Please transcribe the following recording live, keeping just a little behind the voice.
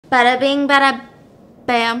Bada bing, bada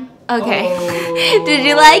bam. Okay. Oh. Did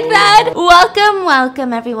you like that?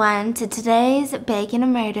 Welcome everyone to today's Bacon a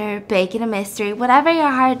Murder, Bacon a Mystery, whatever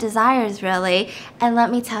your heart desires really. And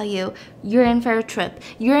let me tell you, you're in for a trip.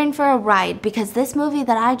 You're in for a ride because this movie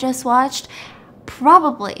that I just watched,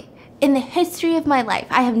 probably in the history of my life,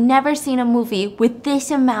 I have never seen a movie with this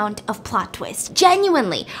amount of plot twist.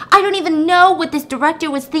 Genuinely, I don't even know what this director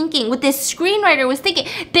was thinking, what this screenwriter was thinking.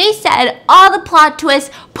 They said all the plot twists,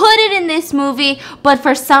 put it in this movie, but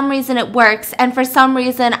for some reason it works, and for some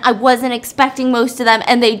reason I wasn't expecting most of them,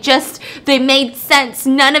 and they made sense.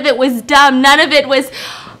 None of it was dumb, none of it was...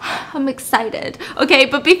 I'm excited. Okay,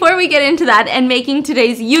 but before we get into that and making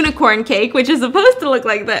today's unicorn cake, which is supposed to look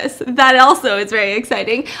like this, that also is very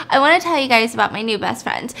exciting, I want to tell you guys about my new best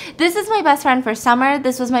friend. This is my best friend for summer.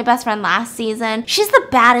 This was my best friend last season. She's the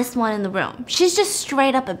baddest one in the room. She's just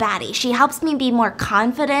straight up a baddie. She helps me be more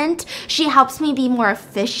confident. She helps me be more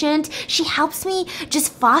efficient. She helps me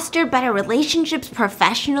just foster better relationships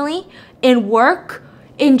professionally, in work,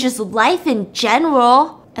 in just life in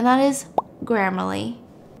general. And that is Grammarly.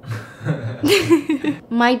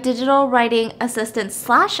 My digital writing assistant /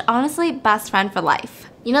 honestly best friend for life.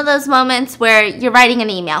 You know those moments where you're writing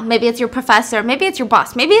an email, maybe it's your professor, maybe it's your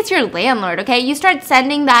boss, maybe it's your landlord, okay? You start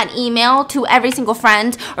sending that email to every single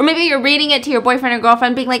friend, or maybe you're reading it to your boyfriend or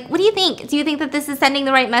girlfriend being like, what do you think? Do you think that this is sending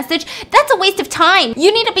the right message? That's a waste of time.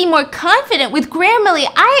 You need to be more confident with Grammarly.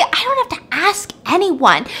 I don't have to ask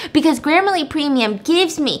anyone because Grammarly Premium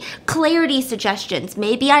gives me clarity suggestions.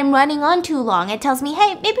 Maybe I'm running on too long. It tells me,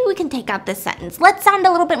 hey, maybe we can take out this sentence. Let's sound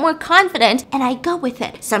a little bit more confident, and I go with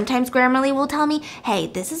it. Sometimes Grammarly will tell me, hey,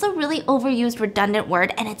 this is a really overused redundant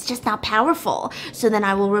word and it's just not powerful. So then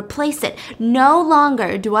I will replace it. No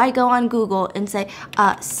longer do I go on Google and say,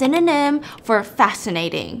 synonym for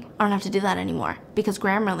fascinating. I don't have to do that anymore because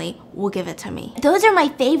Grammarly will give it to me. Those are my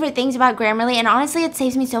favorite things about Grammarly, and honestly it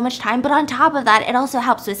saves me so much time, but on top of that, it also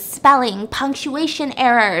helps with spelling, punctuation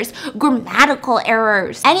errors, grammatical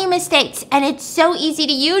errors, any mistakes, and it's so easy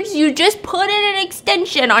to use. You just put in an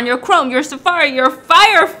extension on your Chrome, your Safari, your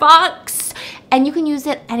Firefox, and you can use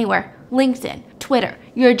it anywhere. LinkedIn, Twitter,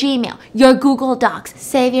 your Gmail, your Google Docs.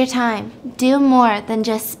 Save your time. Do more than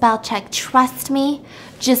just spell check. Trust me,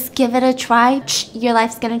 just give it a try. Your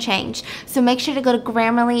life's gonna change. So make sure to go to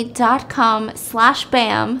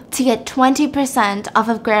Grammarly.com/BAM to get 20% off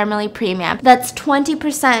of Grammarly Premium. That's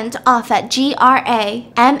 20% off at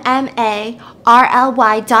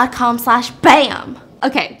GRAMMARLY.com/BAM.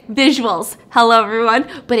 Okay, visuals. Hello everyone.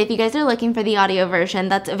 But if you guys are looking for the audio version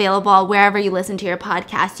that's available wherever you listen to your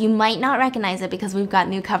podcast, you might not recognize it because we've got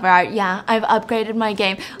new cover art. Yeah, I've upgraded my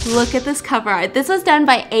game. Look at this cover art. This was done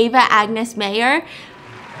by Ava Agnes Mayer.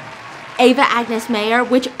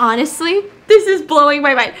 Which honestly, this is blowing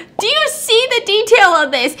my mind. Do you see the detail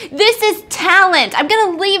of this? This is talent. I'm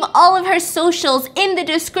gonna leave all of her socials in the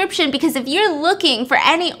description because if you're looking for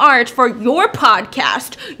any art for your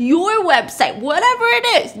podcast, your website, whatever it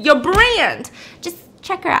is, your brand, just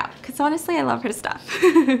check her out because honestly, I love her stuff.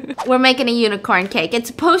 We're making a unicorn cake. It's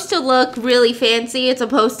supposed to look really fancy. It's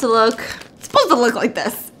supposed to look like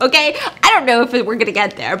this. Okay, I don't know if we're gonna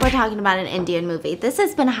get there. We're talking about an Indian movie. This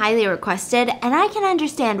has been highly requested, and I can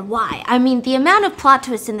understand why. I mean, the amount of plot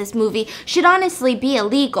twists in this movie should honestly be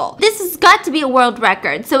illegal. This has got to be a world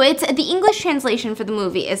record. So it's the English translation for the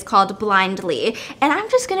movie is called Blindly, and I'm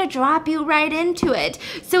just gonna drop you right into it.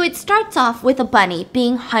 So it starts off with a bunny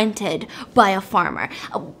being hunted by a farmer.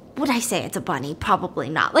 Would I say it's a bunny? Probably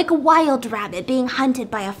not. Like a wild rabbit being hunted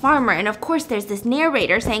by a farmer. And of course there's this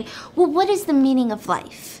narrator saying, well, what is the meaning of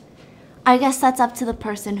life? I guess that's up to the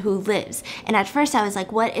person who lives. And at first I was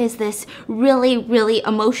like, what is this really, really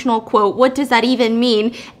emotional quote? What does that even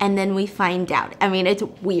mean? And then we find out. I mean, it's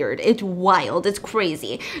weird, it's wild, it's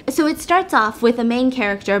crazy. So it starts off with a main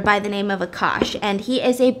character by the name of Akash, and he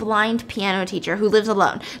is a blind piano teacher who lives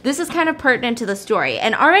alone. This is kind of pertinent to the story.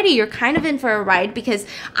 And already you're kind of in for a ride because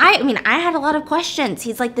I had a lot of questions.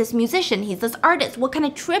 He's like this musician, he's this artist. What kind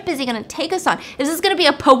of trip is he gonna take us on? Is this gonna be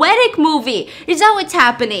a poetic movie? Is that what's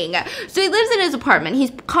happening? So he lives in his apartment.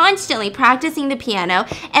 He's constantly practicing the piano,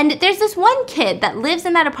 and there's this one kid that lives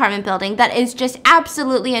in that apartment building that is just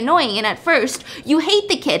absolutely annoying, and at first, you hate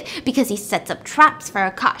the kid because he sets up traps for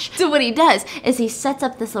Akash. So what he does is he sets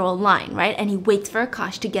up this little line, right? And he waits for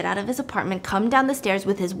Akash to get out of his apartment, come down the stairs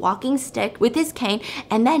with his walking stick, with his cane,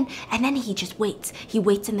 and then he just waits. He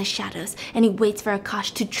waits in the shadows, and he waits for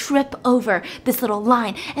Akash to trip over this little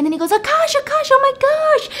line, and then he goes, Akash, oh my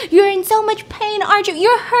gosh, you're in so much pain, aren't you?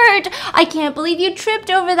 You're hurt. I can't believe you tripped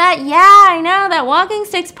over that. Yeah, I know, that walking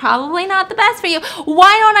stick's probably not the best for you.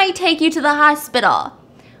 Why don't I take you to the hospital?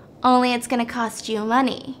 only it's gonna cost you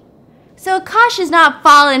money. So Akash is not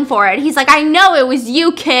falling for it. He's like, I know it was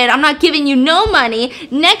you, kid. I'm not giving you no money.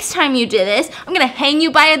 Next time you do this, I'm gonna hang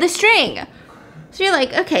you by the string. So you're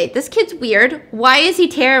like, okay, this kid's weird. Why is he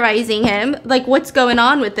terrorizing him? Like, what's going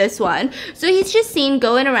on with this one? So he's just seen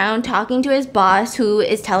going around talking to his boss, who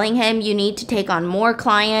is telling him you need to take on more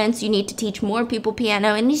clients, you need to teach more people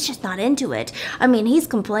piano, and he's just not into it. I mean, he's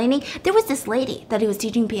complaining. There was this lady that he was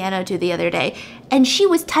teaching piano to the other day, and she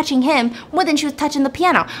was touching him more than she was touching the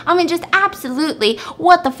piano. I mean, just absolutely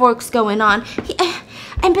what the fork's going on.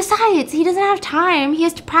 And besides, he doesn't have time. He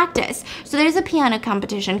has to practice. So there's a piano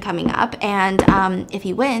competition coming up, and if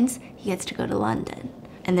he wins, he gets to go to London.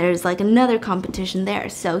 And there's like another competition there.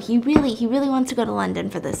 So he really wants to go to London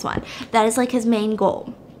for this one. That is like his main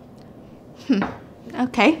goal.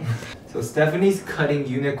 Okay. So Stephanie's cutting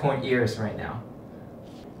unicorn ears right now.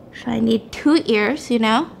 So I need 2 ears, you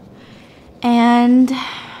know? And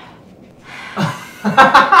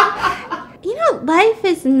you know, life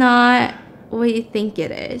is not what you think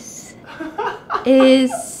it is.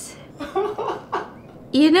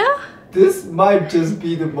 You know? This might just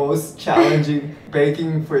be the most challenging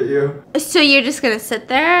baking for you. So you're just gonna sit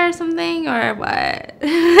there or something, or what?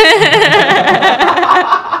 Because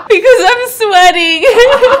I'm sweating.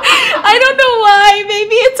 I don't know why.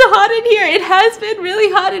 Maybe it's hot in here. It has been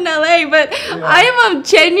really hot in LA, but yeah. I am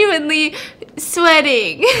genuinely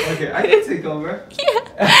sweating. Okay, I can take over.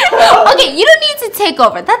 Yeah. Okay, you don't need to take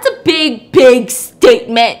over. That's a big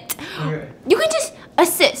statement. Okay. You can just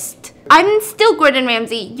assist. I'm still Gordon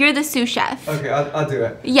Ramsay. You're the sous chef. Okay, I'll do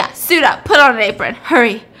it. Yeah, suit up. Put on an apron.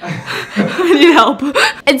 Hurry. I need help.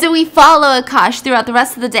 And so we follow Akash throughout the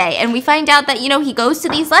rest of the day, and we find out that, you know, he goes to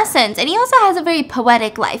these lessons, and he also has a very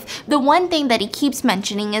poetic life. The one thing that he keeps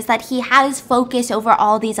mentioning is that he has focus over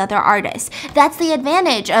all these other artists. That's the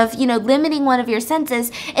advantage of, you know, limiting one of your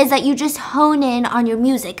senses, is that you just hone in on your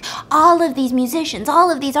music. All of these musicians, all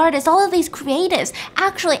of these artists, all of these creatives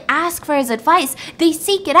actually ask for his advice. They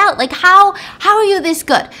seek it out. Like, how are you this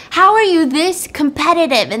good? How are you this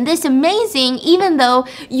competitive and this amazing, even though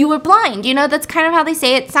you were blind? You know, that's kind of how they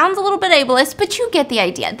say it. Sounds a little bit ableist, but you get the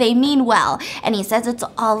idea. They mean well. And he says it's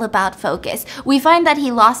all about focus. We find that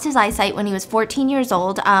he lost his eyesight when he was 14 years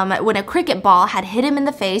old, when a cricket ball had hit him in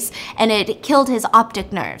the face and it killed his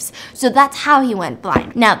optic nerves. So that's how he went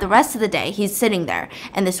blind. Now, the rest of the day, he's sitting there,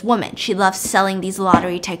 and this woman, she loves selling these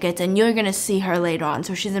lottery tickets, and you're gonna see her later on,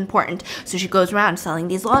 so she's important. So she goes around selling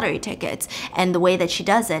these lottery tickets, and the way that she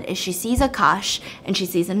does it is she sees Akash, and she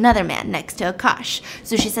sees another man next to Akash.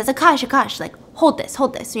 So she says, Akash, like, hold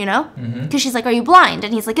this, you know? Because she's like, are you blind?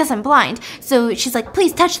 And he's like, yes, I'm blind. So she's like,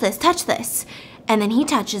 please touch this. And then he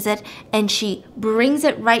touches it, and she brings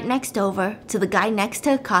it right next over to the guy next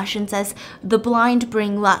to Akash and says, the blind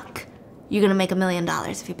bring luck. You're gonna make $1 million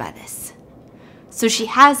if you buy this. So she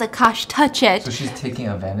has Akash touch it. So she's taking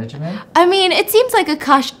advantage of it? I mean, it seems like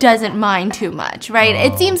Akash doesn't mind too much, right?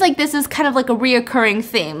 It seems like this is kind of like a reoccurring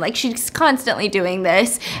theme. Like, she's constantly doing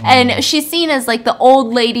this. And she's seen as like the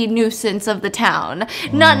old lady nuisance of the town.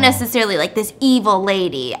 Not necessarily like this evil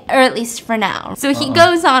lady, or at least for now. So he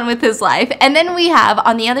goes on with his life. And then we have,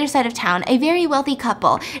 on the other side of town, a very wealthy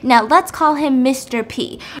couple. Now, let's call him Mr.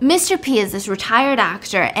 P. Mr. P is this retired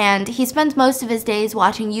actor, and he spends most of his days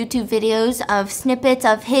watching YouTube videos of snippets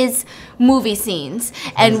of his movie scenes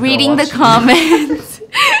and reading the comments.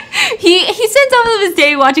 He spends all of his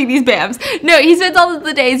day watching these BAMs. No, he spends all of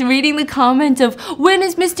the days reading the comments of, when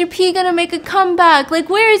is Mr. P gonna make a comeback? Like,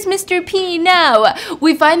 where is Mr. P now?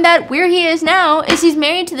 We find that where he is now is he's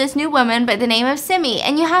married to this new woman by the name of Simi,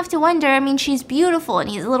 and you have to wonder, I mean, she's beautiful and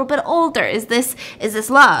he's a little bit older. Is this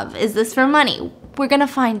love? Is this for money? We're gonna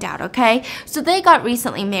find out, okay? So they got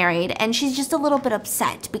recently married, and she's just a little bit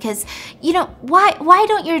upset because, you know, why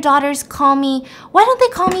don't your daughters call me, why don't they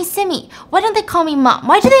call me Simi? Why don't they call me Mom?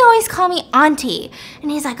 Why do they always call me Auntie?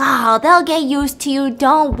 And he's like, oh, they'll get used to you,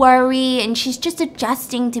 don't worry. And she's just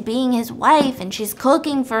adjusting to being his wife, and she's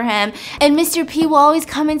cooking for him. And Mr. P will always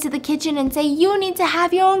come into the kitchen and say, you need to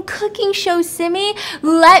have your own cooking show, Simi.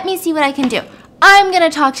 Let me see what I can do. I'm gonna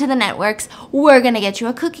talk to the networks, we're gonna get you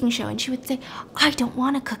a cooking show. And she would say, I don't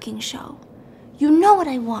want a cooking show. You know what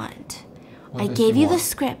I want. I gave you the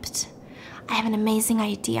script. I have an amazing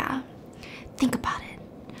idea. Think about it.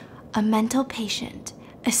 A mental patient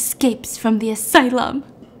escapes from the asylum.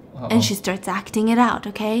 And she starts acting it out,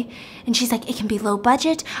 okay? And she's like, it can be low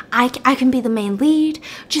budget. I can be the main lead.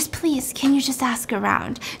 Just please, can you just ask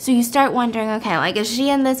around? So you start wondering, okay, like, is she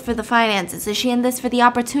in this for the finances? Is she in this for the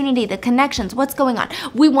opportunity, the connections? What's going on?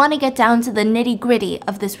 We want to get down to the nitty gritty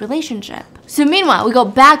of this relationship. So meanwhile, we go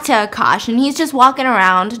back to Akash, and he's just walking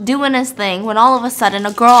around doing his thing when all of a sudden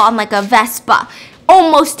a girl on like a Vespa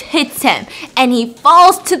almost hits him, and he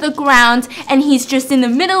falls to the ground, and he's just in the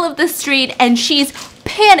middle of the street, and she's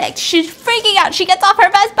panicked. She's freaking out. She gets off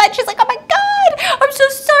her Vespa and she's like, oh my God, I'm so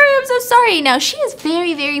sorry, I'm so sorry. Now, she is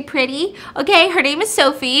very, very pretty, okay? Her name is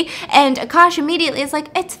Sophie, and Akash immediately is like,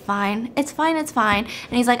 it's fine, it's fine, it's fine.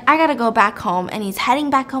 And he's like, I gotta go back home, and he's heading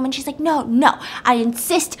back home, and she's like, no, I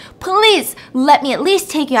insist, please let me at least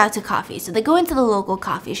take you out to coffee. So they go into the local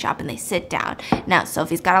coffee shop and they sit down. Now,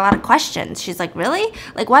 Sophie's got a lot of questions. She's like, really?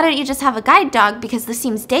 Like, why don't you just have a guide dog? Because this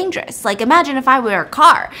seems dangerous. Like, imagine if I were a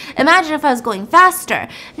car. Imagine if I was going faster. And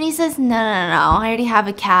he says, no, I already have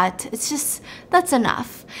a cat. It's just, that's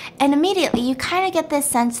enough. And immediately you kind of get this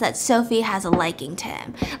sense that Sophie has a liking to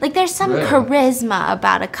him. Like, there's some charisma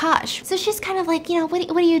about Akash. So she's kind of like, you know, what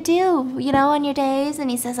do you do, you know, on your days? And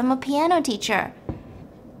he says, I'm a piano teacher.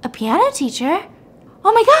 A piano teacher?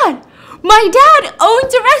 Oh my God. My dad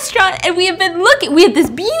owns a restaurant, and we have been looking. We have this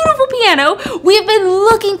beautiful piano. We have been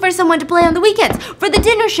looking for someone to play on the weekends for the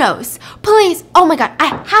dinner shows. Please, oh my God,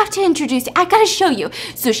 I have to introduce you. I gotta show you.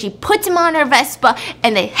 So she puts him on her Vespa,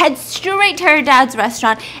 and they head straight to her dad's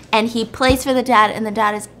restaurant, and he plays for the dad, and the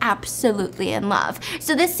dad is absolutely in love.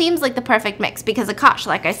 So this seems like the perfect mix, because Akash,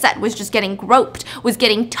 like I said, was just getting groped, was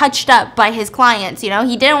getting touched up by his clients. You know,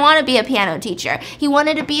 he didn't want to be a piano teacher. He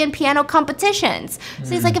wanted to be in piano competitions.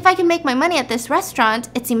 So he's like, if I can make my money at this restaurant,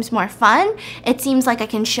 it seems more fun. It seems like I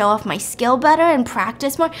can show off my skill better and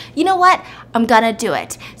practice more. You know what? I'm gonna do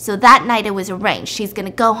it. So that night it was arranged. He's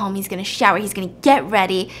gonna go home, he's gonna shower, he's gonna get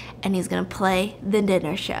ready, and he's gonna play the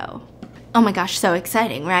dinner show. Oh my gosh, so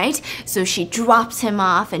exciting, right? So she drops him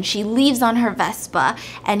off and she leaves on her Vespa,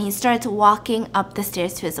 and he starts walking up the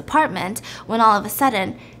stairs to his apartment when all of a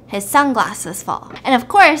sudden his sunglasses fall. And of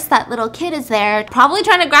course, that little kid is there, probably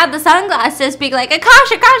trying to grab the sunglasses, being like,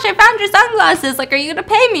 Akash, I found your sunglasses. Like, are you gonna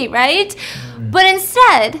pay me, right? But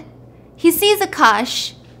instead, he sees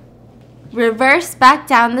Akash reverse back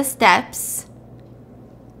down the steps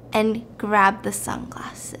and grab the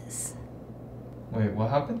sunglasses. Wait, what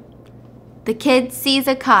happened? The kid sees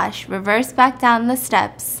Akash reverse back down the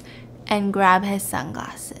steps and grab his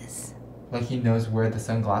sunglasses. Like, he knows where the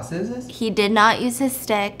sunglasses is? He did not use his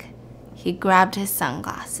stick. He grabbed his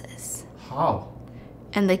sunglasses. How?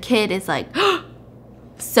 And the kid is like,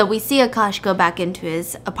 so we see Akash go back into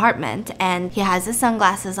his apartment, and he has his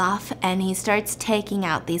sunglasses off, and he starts taking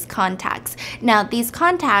out these contacts. Now, these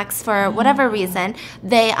contacts, for whatever reason,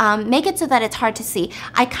 they make it so that it's hard to see.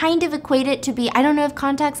 I kind of equate it to be, I don't know if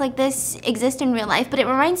contacts like this exist in real life, but it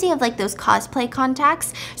reminds me of like those cosplay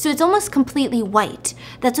contacts. So it's almost completely white.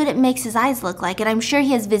 That's what it makes his eyes look like, and I'm sure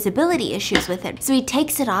he has visibility issues with it. So he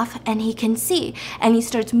takes it off, and he can see, and he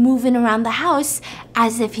starts moving around the house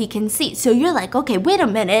as if he can see. So you're like, okay, wait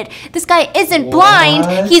a minute, this guy isn't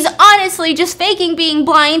blind. He's honestly just faking being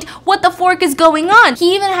blind. What the fork is going on?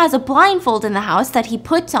 He even has a blindfold in the house that he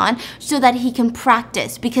puts on so that he can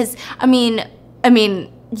practice, because I mean, I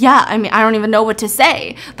don't even know what to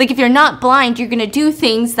say. Like, if you're not blind, you're gonna do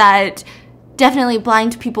things that definitely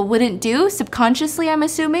blind people wouldn't do, subconsciously, I'm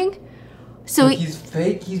assuming. So he's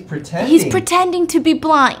fake, he's pretending. He's pretending to be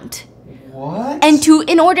blind. What? And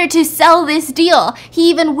in order to sell this deal, he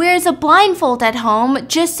even wears a blindfold at home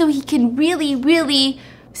just so he can really, really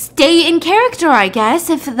stay in character, I guess,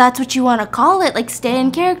 if that's what you want to call it, like stay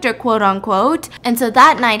in character, quote unquote. And so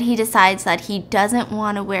that night he decides that he doesn't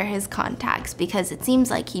want to wear his contacts because it seems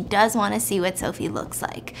like he does want to see what Sophie looks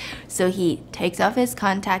like. So he takes off his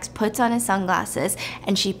contacts, puts on his sunglasses,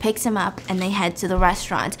 and she picks him up and they head to the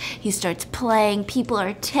restaurant. He starts playing, people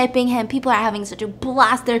are tipping him, people are having such a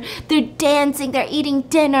blast, they're dancing, they're eating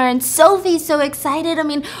dinner, and Sophie's so excited. I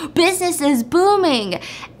mean, business is booming.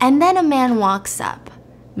 And then a man walks up.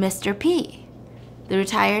 Mr. P, the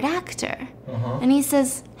retired actor. And he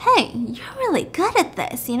says, hey, you're really good at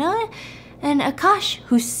this, you know? And Akash,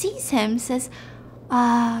 who sees him, says,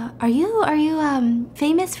 are you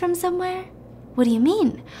famous from somewhere? What do you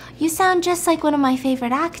mean? You sound just like one of my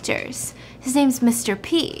favorite actors. His name's Mr.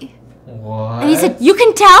 P. What? And he said, you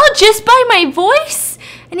can tell just by my voice?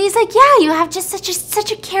 And he's like, yeah, you have just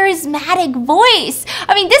such a charismatic voice.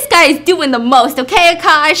 I mean, this guy is doing the most, okay,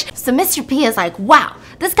 Akash? So Mr. P is like, wow,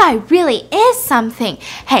 this guy really is something.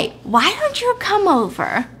 Hey, why don't you come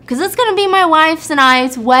over? Because it's gonna be my wife's and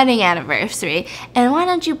I's wedding anniversary. And why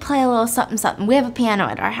don't you play a little something something? We have a piano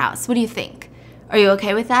at our house. What do you think? Are you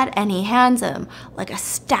okay with that? And he hands him like a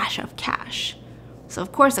stash of cash. So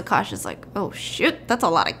of course Akash is like, oh shoot, that's a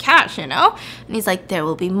lot of cash, you know? And he's like, there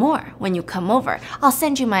will be more when you come over. I'll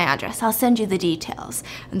send you my address, I'll send you the details.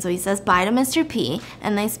 And so he says bye to Mr. P,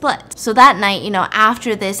 and they split. So that night, you know,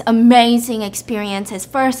 after this amazing experience, his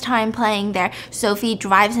first time playing there, Sophie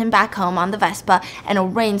drives him back home on the Vespa, and a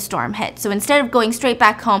rainstorm hits. So instead of going straight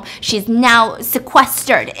back home, she's now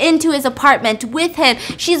sequestered into his apartment with him.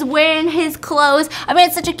 She's wearing his clothes. I mean,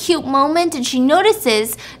 it's such a cute moment, and she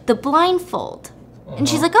notices the blindfold. And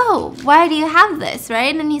she's like, oh, why do you have this,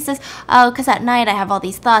 right? And he says, oh, because at night I have all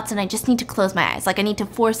these thoughts and I just need to close my eyes. Like, I need to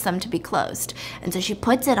force them to be closed. And so she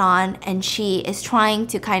puts it on and she is trying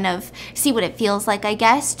to kind of see what it feels like, I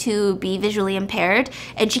guess, to be visually impaired.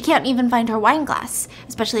 And she can't even find her wine glass,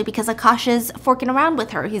 especially because Akash is forking around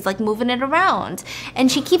with her. He's like moving it around. And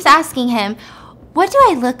she keeps asking him, what do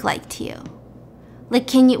I look like to you? Like,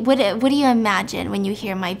 what do you imagine when you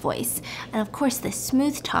hear my voice? And of course, the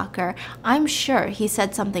smooth talker, I'm sure he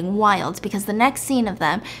said something wild, because the next scene of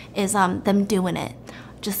them is them doing it.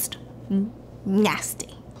 Just nasty.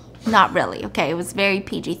 Not really, okay? It was very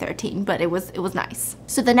PG-13, but it was nice.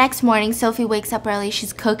 So the next morning, Sophie wakes up early.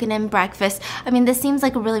 She's cooking him breakfast. I mean, this seems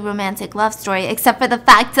like a really romantic love story, except for the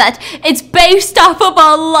fact that it's based off of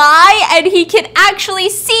a lie, and he can actually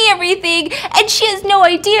see everything, and she has no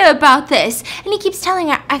idea about this. And he keeps telling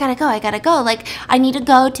her, I gotta go. Like, I need to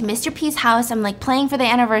go to Mr. P's house. I'm like playing for the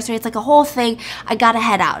anniversary. It's like a whole thing. I gotta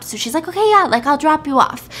head out. So she's like, okay, yeah, like I'll drop you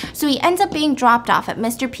off. So he ends up being dropped off at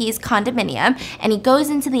Mr. P's condominium, and he goes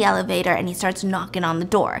into the elevator and he starts knocking on the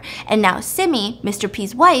door. And now Simi, Mr.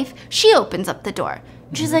 P's wife, she opens up the door.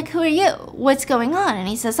 She's like, who are you? What's going on? And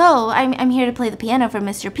he says, oh, I'm here to play the piano for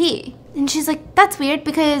Mr. P. And she's like, that's weird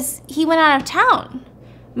because he went out of town.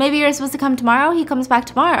 Maybe you're supposed to come tomorrow? He comes back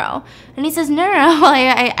tomorrow. And he says, no.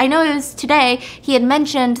 Well, I know it was today. He had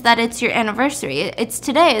mentioned that it's your anniversary. It's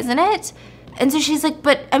today, isn't it? And so she's like,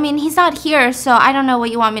 but I mean, he's not here, so I don't know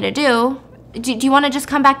what you want me to do. Do you want to just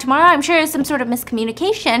come back tomorrow? I'm sure it's some sort of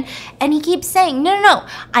miscommunication. And he keeps saying, no,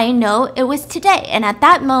 I know it was today. And at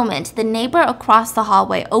that moment, the neighbor across the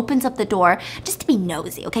hallway opens up the door just to be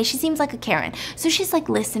nosy, okay? She seems like a Karen. So she's like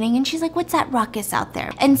listening and she's like, what's that ruckus out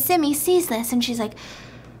there? And Simi sees this and she's like,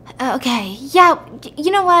 okay, yeah,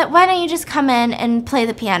 you know what? Why don't you just come in and play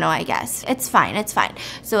the piano, I guess. It's fine.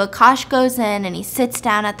 So Akash goes in and he sits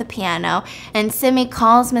down at the piano, and Simi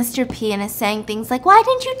calls Mr. P and is saying things like, why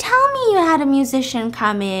didn't you tell me you had a musician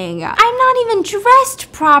coming? I'm not even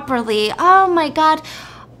dressed properly. Oh my God.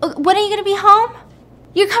 When are you gonna be home?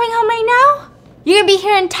 You're coming home right now? You're gonna be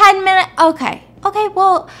here in 10 minutes? Okay,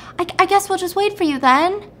 well, I guess we'll just wait for you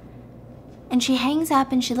then. And she hangs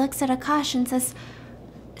up and she looks at Akash and says,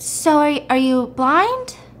 so are you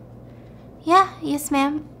blind? Yeah, yes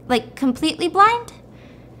ma'am. Like completely blind?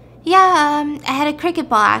 Yeah, I had a cricket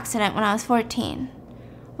ball accident when I was 14.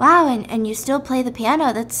 Wow, and you still play the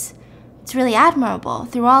piano. It's really admirable.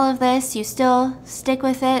 Through all of this, you still stick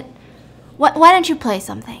with it. Why don't you play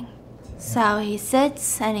something? So he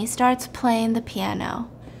sits and he starts playing the piano.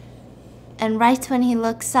 And right when he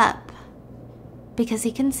looks up, because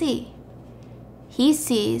he can see, he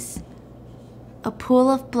sees a pool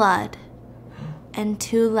of blood and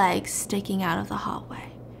 2 legs sticking out of the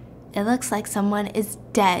hallway. It looks like someone is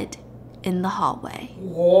dead in the hallway.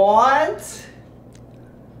 What?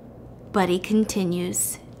 But he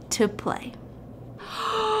continues to play.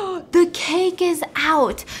 The cake is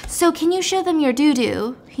out. So can you show them your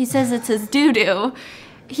doo-doo? He says it's his doo-doo.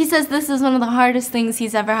 He says this is one of the hardest things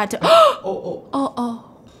he's ever had to. Oh.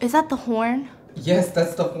 Is that the horn? Yes,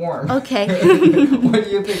 that's the horn. Okay. What do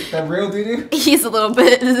you think? The real doo-doo? He's a little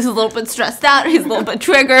bit stressed out. He's a little bit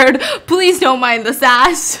triggered. Please don't mind the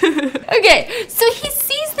sass. Okay, so he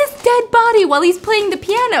sees this dead body while he's playing the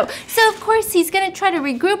piano. So of course he's gonna try to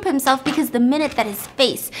regroup himself, because the minute that his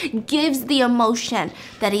face gives the emotion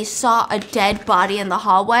that he saw a dead body in the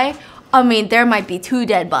hallway, I mean, there might be 2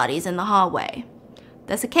 dead bodies in the hallway.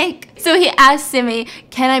 That's a cake. So he asks Simi,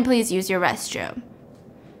 can I please use your restroom?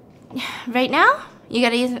 Right now? You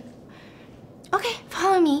gotta use it. Okay,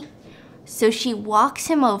 follow me. So she walks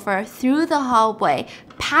him over through the hallway,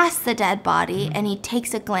 past the dead body, and he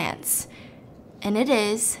takes a glance. And it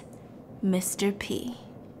is Mr. P.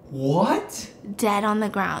 What? Dead on the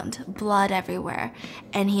ground, blood everywhere.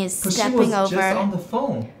 And he is But stepping she was over. just on the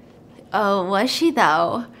phone. Oh, was she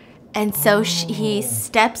though? And so he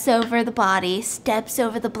steps over the body, steps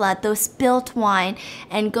over the blood, the spilt wine,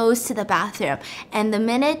 and goes to the bathroom. And the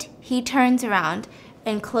minute he turns around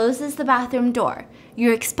and closes the bathroom door,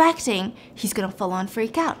 you're expecting he's gonna full on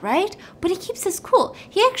freak out, right? But he keeps his cool.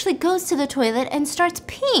 He actually goes to the toilet and starts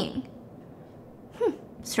peeing.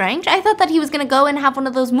 Strange. I thought that he was gonna go and have one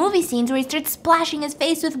of those movie scenes where he starts splashing his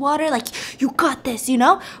face with water like, you got this, you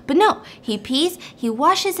know? But no, he pees, he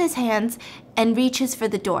washes his hands, and reaches for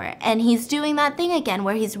the door. And he's doing that thing again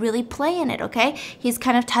where he's really playing it, okay? He's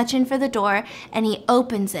kind of touching for the door, and he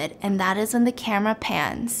opens it, and that is when the camera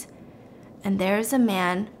pans. And there's a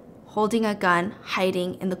man holding a gun,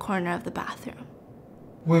 hiding in the corner of the bathroom.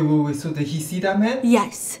 Wait, so did he see that man?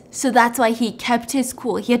 Yes, so that's why he kept his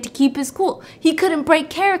cool. He had to keep his cool. He couldn't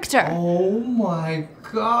break character. Oh my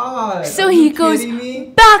god. So he goes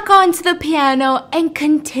back onto the piano and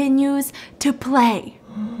continues to play.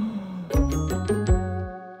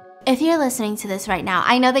 If you're listening to this right now,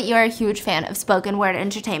 I know that you're a huge fan of spoken word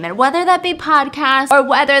entertainment, whether that be podcasts or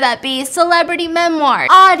whether that be celebrity memoir,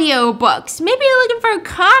 audiobooks, maybe you're looking for a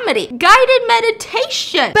comedy, guided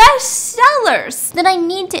meditation, bestsellers. Then I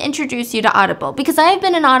need to introduce you to Audible because I have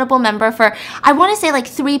been an Audible member for, I want to say like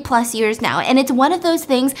 3+ years now. And it's one of those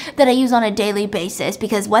things that I use on a daily basis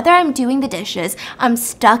because whether I'm doing the dishes, I'm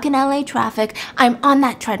stuck in LA traffic, I'm on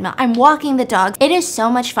that treadmill, I'm walking the dogs, it is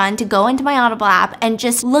so much fun to go into my Audible app and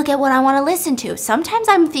just look at what I want to listen to. Sometimes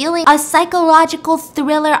I'm feeling a psychological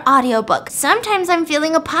thriller audiobook. Sometimes I'm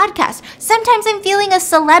feeling a podcast. Sometimes I'm feeling a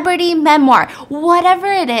celebrity memoir. Whatever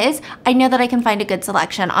it is, I know that I can find a good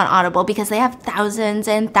selection on Audible because they have thousands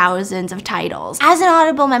and thousands of titles. As an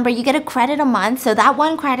Audible member, you get a credit a month, so that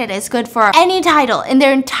 1 credit is good for any title in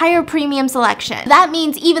their entire premium selection. That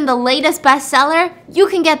means even the latest bestseller, you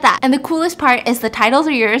can get that. And the coolest part is the titles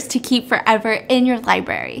are yours to keep forever in your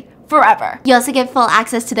library. Forever. You also get full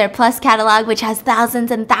access to their Plus catalog, which has thousands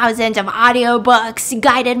and thousands of audiobooks,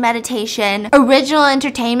 guided meditation, original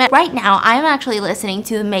entertainment. Right now, I'm actually listening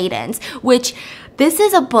to The Maidens, which this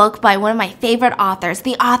is a book by one of my favorite authors,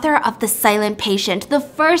 the author of The Silent Patient, the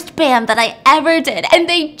first BAM that I ever did. And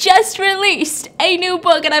they just released a new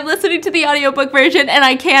book and I'm listening to the audiobook version and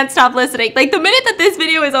I can't stop listening. Like the minute that this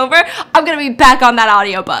video is over, I'm gonna be back on that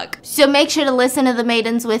audiobook. So make sure to listen to The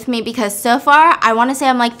Maidens with me because so far, I wanna say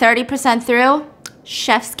I'm like 30% through.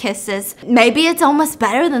 Chef's kisses. Maybe it's almost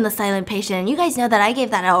better than The Silent Patient. And you guys know that I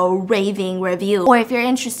gave that a raving review. Or if you're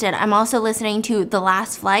interested, I'm also listening to The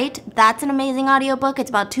Last Flight. That's an amazing audiobook.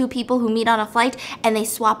 It's about 2 people who meet on a flight and they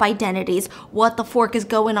swap identities. What the fork is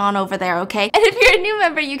going on over there, okay? And if you're a new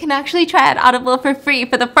member, you can actually try out Audible for free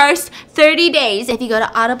for the first 30 days if you go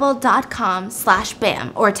to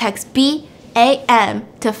audible.com/BAM or text BAM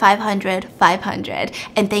to 500-500.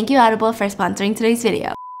 And thank you, Audible, for sponsoring today's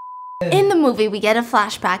video. In the movie, we get a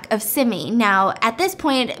flashback of Simi. Now, at this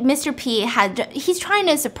point, Mr. P he's trying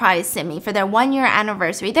to surprise Simi for their 1-year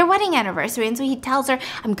anniversary, their wedding anniversary, and so he tells her,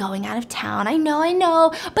 I'm going out of town, I know,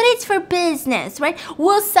 but it's for business, right?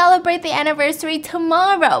 We'll celebrate the anniversary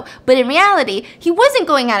tomorrow. But in reality, he wasn't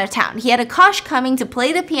going out of town. He had Akash coming to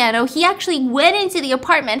play the piano. He actually went into the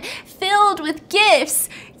apartment filled with gifts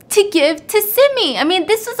to give to Simi. I mean,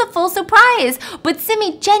 this was a full surprise, but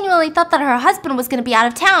Simi genuinely thought that her husband was gonna be out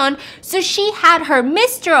of town, so she had her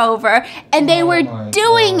mister over, and they were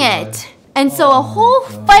doing it. And so a whole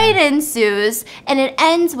fight ensues, and it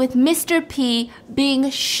ends with Mr. P being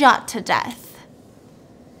shot to death.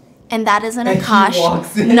 And that is when Akash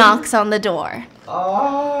knocks on the door.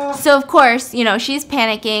 So of course, you know, she's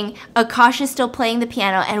panicking. Akash is still playing the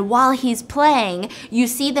piano, and while he's playing, you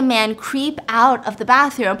see the man creep out of the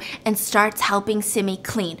bathroom and starts helping Simi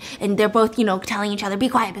clean. And they're both, you know, telling each other, be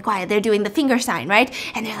quiet, be quiet. They're doing the finger sign, right?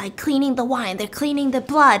 And they're like cleaning the wine, they're cleaning the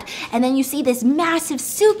blood. And then you see this massive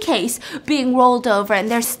suitcase being rolled over,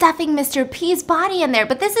 and they're stuffing Mr. P's body in there.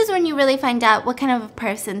 But this is when you really find out what kind of a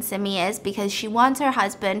person Simi is, because she wants her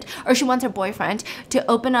husband, or she wants her boyfriend, to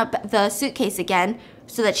open up the suitcase again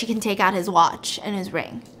so that she can take out his watch and his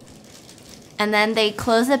ring. And then they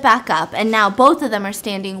close it back up, and now both of them are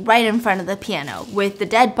standing right in front of the piano with the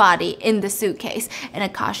dead body in the suitcase. And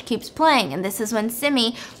Akash keeps playing, and this is when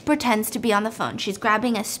Simi pretends to be on the phone. She's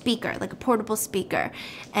grabbing a speaker, like a portable speaker,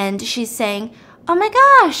 and she's saying, oh my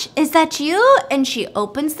gosh, is that you? And she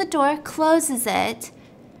opens the door, closes it,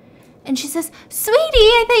 and she says, sweetie,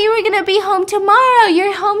 I thought you were gonna be home tomorrow.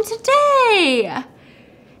 You're home today.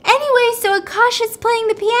 Anyway, so Akash is playing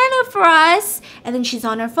the piano for us. And then she's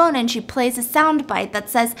on her phone and she plays a soundbite that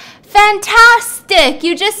says, fantastic,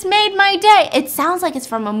 you just made my day. It sounds like it's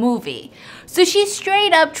from a movie. So she's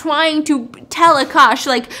straight up trying to tell Akash,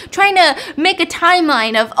 like trying to make a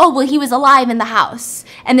timeline of, oh, well, he was alive in the house.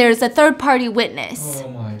 And there's a third-party witness. Oh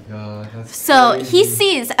my god, that's So crazy. he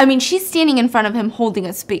sees, I mean, she's standing in front of him holding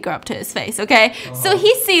a speaker up to his face, okay? So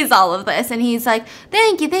he sees all of this and he's like,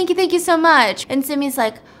 thank you so much. And Simi's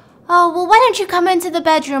like, oh, well, why don't you come into the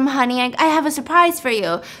bedroom, honey? I have a surprise for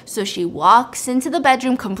you. So she walks into the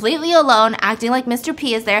bedroom completely alone, acting like Mr.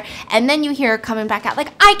 P is there. And then you hear her coming back out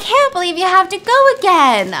like, I can't believe you have to go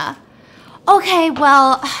again. Okay,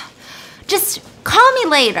 well, just call me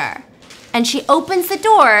later. And she opens the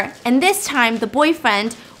door. And this time, the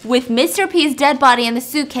boyfriend, with Mr. P's dead body in the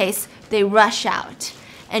suitcase, they rush out.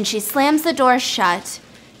 And she slams the door shut.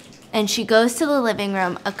 And she goes to the living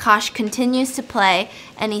room. Akash continues to play,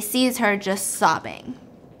 and he sees her just sobbing.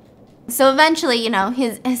 So eventually, you know,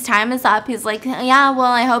 his time is up. He's like, yeah,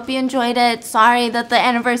 well, I hope you enjoyed it. Sorry that the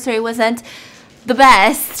anniversary wasn't the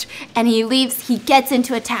best. And he leaves, he gets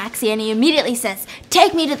into a taxi, and he immediately says,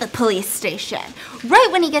 take me to the police station. Right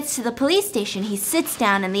when he gets to the police station, he sits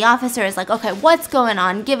down, and the officer is like, okay, what's going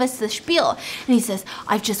on? Give us the spiel. And he says,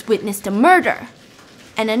 I've just witnessed a murder.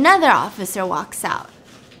 And another officer walks out.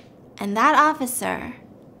 And that officer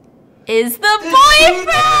is the boyfriend!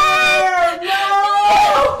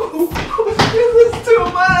 No! This is too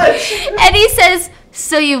much! And he says,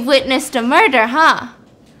 so you've witnessed a murder, huh?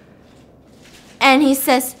 And he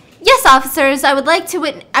says, yes, officers, I witnessed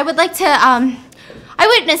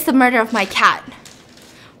the murder of my cat.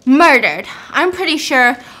 Murdered. I'm pretty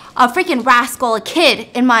sure a freaking rascal, a kid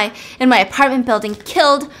in my apartment building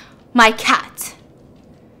killed my cat.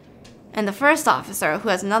 And the first officer, who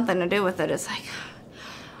has nothing to do with it, is like,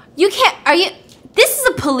 this is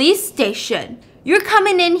a police station. You're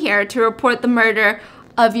coming in here to report the murder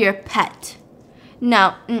of your pet.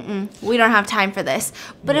 No, we don't have time for this.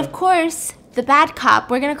 But of course, the bad cop,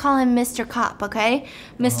 we're gonna call him Mr. Cop, okay?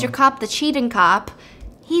 Mr. Cop, the cheating cop,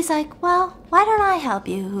 he's like, well, why don't I help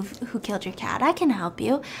you who killed your cat? I can help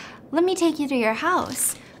you. Let me take you to your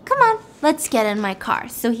house. Come on, let's get in my car.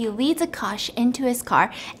 So he leads Akash into his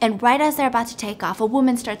car, and right as they're about to take off, a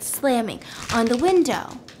woman starts slamming on the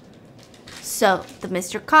window. So the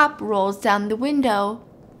Mr. Cop rolls down the window,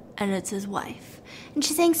 and it's his wife. And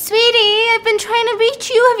she's saying, sweetie, I've been trying to reach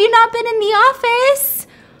you. Have you not been in the office?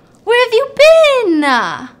 Where have you been?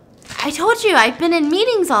 I told you I've been in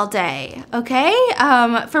meetings all day, okay?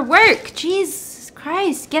 For work. Jesus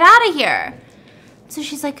Christ, get out of here. So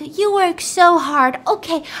she's like, you work so hard.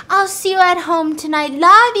 Okay, I'll see you at home tonight.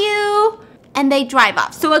 Love you. And they drive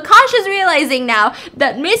off. So Akash is realizing now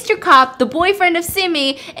that Mr. Cop, the boyfriend of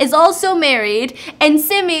Simi, is also married, and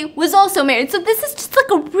Simi was also married. So this is just like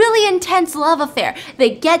a really intense love affair.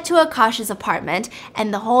 They get to Akash's apartment,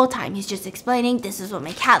 and the whole time he's just explaining, this is what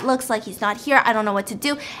my cat looks like. He's not here. I don't know what to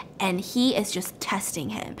do. And he is just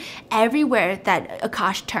testing him. Everywhere that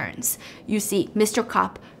Akash turns, you see Mr.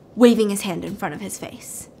 Cop waving his hand in front of his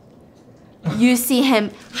face. You see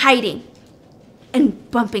him hiding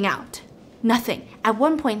and bumping out. Nothing. At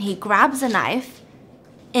one point, he grabs a knife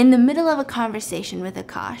in the middle of a conversation with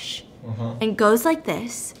Akash and goes like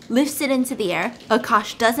this, lifts it into the air.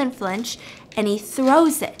 Akash doesn't flinch, and he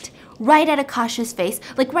throws it right at Akash's face,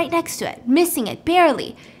 like right next to it, missing it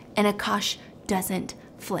barely. And Akash doesn't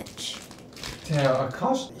flinch. Damn,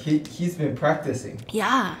 Akash, he's been practicing.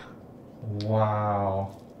 Yeah.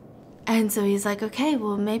 Wow. And so he's like, okay,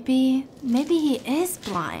 well, maybe he is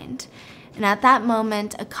blind. And at that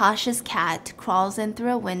moment, Akash's cat crawls in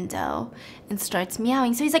through a window and starts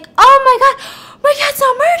meowing. So he's like, oh my God, my cat's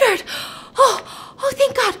not murdered. Oh,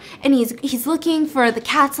 thank God. And he's looking for the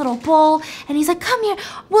cat's little bowl. And he's like, come here.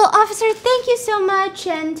 Well, officer, thank you so much.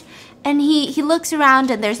 And he looks around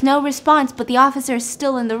and there's no response, but the officer is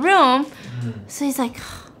still in the room. So he's like,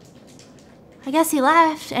 I guess he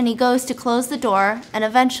left. And he goes to close the door, and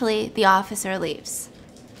eventually the officer leaves.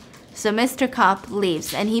 So Mr. Cop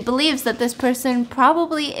leaves, and he believes that this person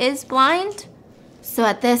probably is blind. So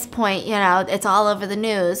at this point, you know, it's all over the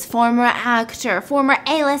news. Former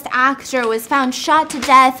A-list actor was found shot to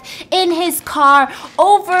death in his car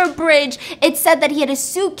over a bridge. It said that he had a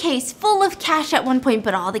suitcase full of cash at one point,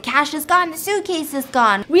 but all the cash is gone, the suitcase is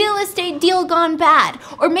gone. Real estate deal gone bad.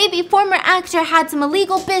 Or maybe former actor had some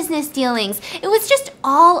illegal business dealings. It was just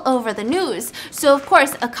all over the news. So of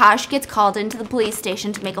course, Akash gets called into the police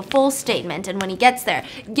station to make a full statement, and when he gets there,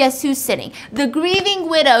 guess who's sitting? The grieving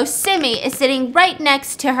widow, Simi, is sitting right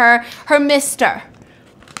next to her mister,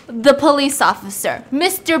 the police officer,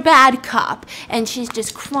 Mr. Bad Cop, and she's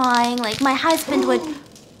just crying like my husband would.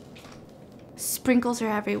 Sprinkles are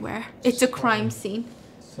everywhere. It's a crime scene.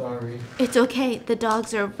 Sorry. It's okay. The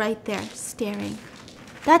dogs are right there staring.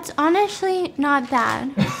 That's honestly not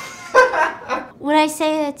bad. Would I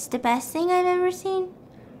say it's the best thing I've ever seen?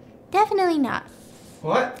 Definitely not.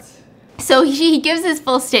 What? So he gives his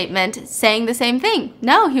full statement saying the same thing.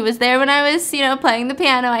 No, he was there when I was, playing the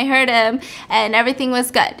piano. I heard him and everything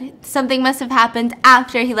was good. Something must have happened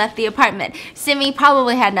after he left the apartment. Simi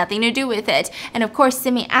probably had nothing to do with it. And of course,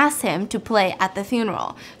 Simi asked him to play at the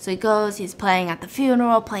funeral. So he goes, he's playing at the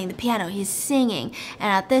funeral, playing the piano, he's singing.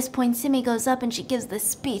 And at this point, Simi goes up and she gives this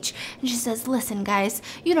speech. And she says, listen, guys,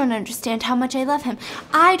 you don't understand how much I love him.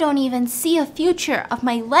 I don't even see a future of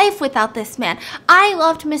my life without this man. I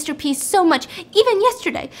loved Mr. P so much, even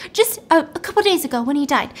yesterday, just a couple days ago when he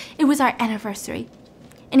died. It was our anniversary.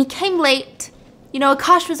 And he came late.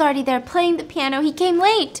 Akash was already there playing the piano. He came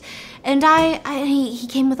late. And he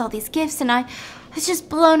came with all these gifts and I was just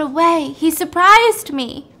blown away. He surprised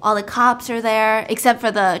me. All the cops are there, except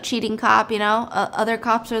for the cheating cop, other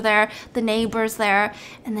cops are there, the neighbor's there.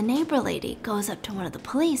 And the neighbor lady goes up to one of the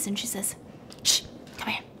police and she says, shh, come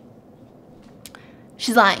here.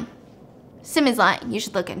 She's lying. Simi's lying. You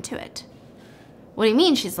should look into it. What do you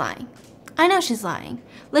mean she's lying? I know she's lying.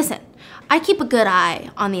 Listen, I keep a good eye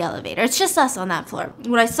on the elevator. It's just us on that floor.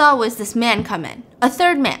 What I saw was this man come in, a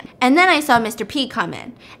third man. And then I saw Mr. P come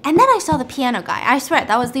in. And then I saw the piano guy. I swear,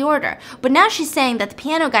 that was the order. But now she's saying that the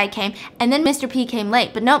piano guy came and then Mr. P came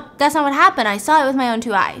late. But nope, that's not what happened. I saw it with my own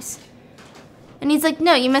 2 eyes. And he's like,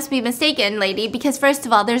 no, you must be mistaken, lady, because first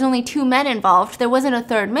of all, there's only 2 men involved. There wasn't a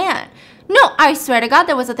third man. No, I swear to God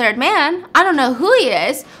there was a third man. I don't know who he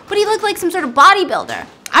is, but he looked like some sort of bodybuilder.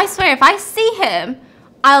 I swear if I see him,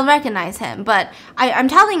 I'll recognize him. But I'm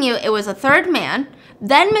telling you, it was a third man,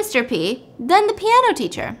 then Mr. P, then the piano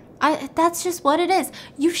teacher. That's just what it is.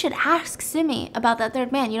 You should ask Simi about that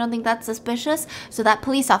third man. You don't think that's suspicious? So that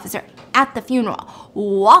police officer at the funeral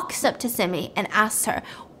walks up to Simi and asks her,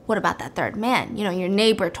 what about that third man? Your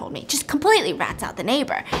neighbor told me. Just completely rats out the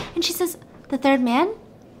neighbor. And she says, the third man?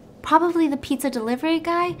 Probably the pizza delivery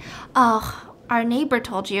guy? Oh, our neighbor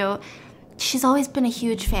told you. She's always been a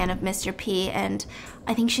huge fan of Mr. P, and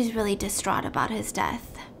I think she's really distraught about his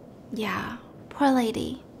death. Yeah, poor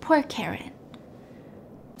lady. Poor Karen.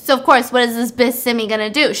 So of course, what is this BISS Simi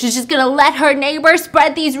gonna do? She's just gonna let her neighbor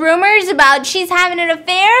spread these rumors about she's having an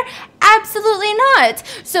affair? Absolutely not.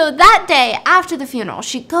 So that day, after the funeral,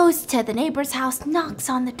 she goes to the neighbor's house, knocks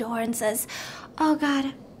on the door and says, oh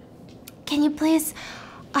God, can you please...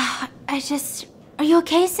 are you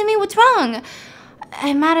okay, Simi? What's wrong?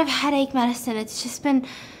 I'm out of headache medicine. It's been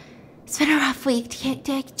a rough week.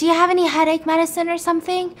 Do you have any headache medicine or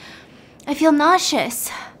something? I feel nauseous.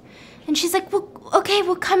 And she's like, well, okay,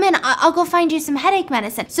 well, come in. I'll go find you some headache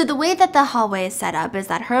medicine. So the way that the hallway is set up is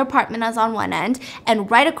that her apartment is on one end, and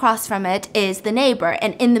right across from it is the neighbor,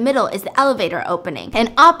 and in the middle is the elevator opening.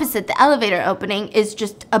 And opposite the elevator opening is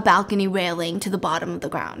just a balcony railing to the bottom of the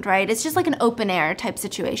ground, right? It's just like an open air type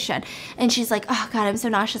situation. And she's like, oh God, I'm so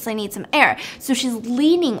nauseous, I need some air. So she's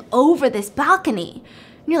leaning over this balcony.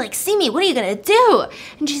 And you're like, Simi, what are you gonna do?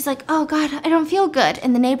 And she's like, oh God, I don't feel good.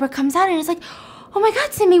 And the neighbor comes out and is like, oh my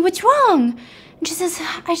God, Simi, what's wrong? And she says,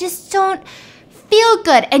 I just don't feel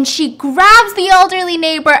good. And she grabs the elderly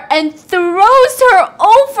neighbor and throws her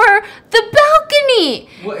over the balcony.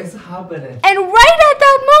 What is happening? And right at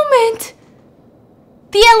that moment,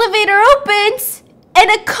 the elevator opens and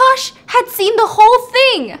Akash had seen the whole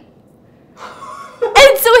thing.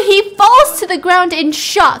 And so he falls to the ground in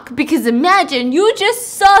shock because imagine you just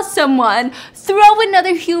saw someone throw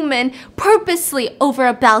another human purposely over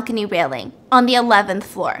a balcony railing on the 11th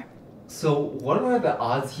floor. So what are the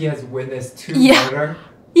odds he has witnessed 2 murder?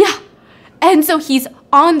 Yeah. And so he's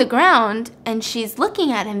on the ground and she's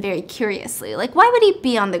looking at him very curiously. Like, why would he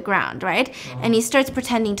be on the ground, right? And he starts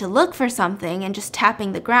pretending to look for something and just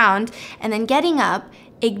tapping the ground and then getting up,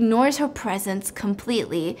 ignores her presence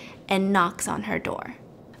completely, and knocks on her door.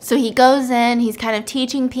 So he goes in, he's kind of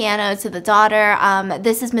teaching piano to the daughter.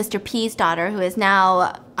 This is Mr. P's daughter, who is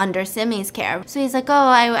now under Simi's care. So he's like, oh,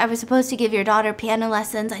 I was supposed to give your daughter piano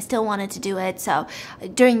lessons. I still wanted to do it. So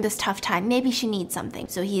during this tough time, maybe she needs something.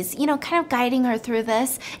 So he's, kind of guiding her through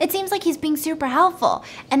this. It seems like he's being super helpful.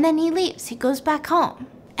 And then he leaves. He goes back home.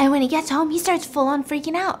 And when he gets home, he starts full on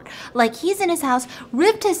freaking out. Like, he's in his house,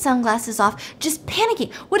 ripped his sunglasses off, just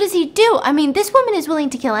panicking. What does he do? I mean, this woman is willing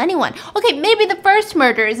to kill anyone. Okay, maybe the first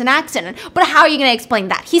murder is an accident, but how are you gonna explain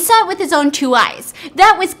that? He saw it with his own 2 eyes.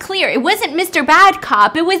 That was clear. It wasn't Mr. Bad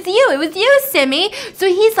Cop, it was you. It was you, Simi. So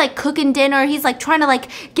he's like cooking dinner. He's like trying to like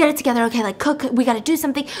get it together. Okay, like cook, we gotta do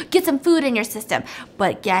something. Get some food in your system.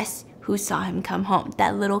 But guess who saw him come home,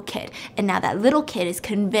 that little kid. And now that little kid is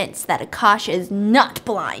convinced that Akash is not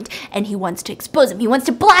blind and he wants to expose him. He wants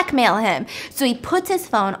to blackmail him. So he puts his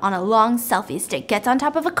phone on a long selfie stick, gets on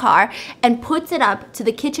top of a car, and puts it up to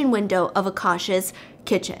the kitchen window of Akash's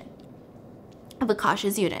kitchen, of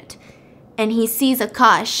Akash's unit. And he sees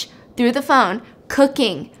Akash through the phone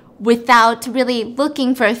cooking without really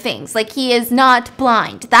looking for things. Like, he is not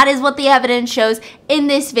blind. That is what the evidence shows in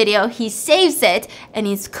this video. He saves it and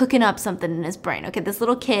he's cooking up something in his brain. Okay, this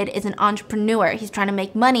little kid is an entrepreneur. He's trying to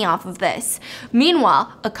make money off of this.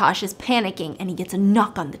 Meanwhile, Akash is panicking and he gets a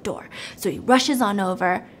knock on the door. So he rushes on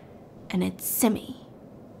over and it's Simi.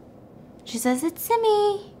 She says, "It's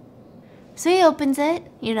Simi." So he opens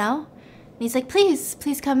it, you know, and he's like, please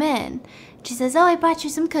come in. She says, "Oh, I brought you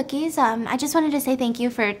some cookies. I just wanted to say thank you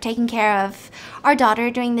for taking care of our daughter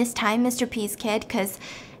during this time, Mr. P's kid, because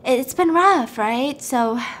it's been rough, right?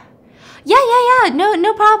 So, yeah,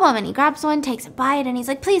 no problem." And he grabs one, takes a bite, and he's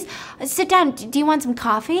like, "Please, sit down. Do you want some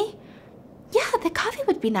coffee?" "Yeah, the coffee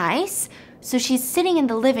would be nice." So she's sitting in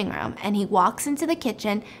the living room, and he walks into the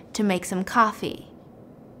kitchen to make some coffee.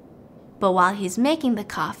 But while he's making the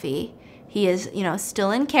coffee, he is, you know, still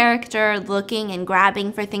in character, looking and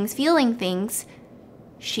grabbing for things, feeling things.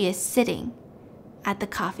 She is sitting at the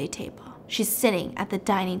coffee table. She's sitting at the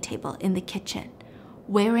dining table in the kitchen,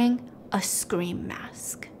 wearing a scream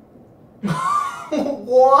mask.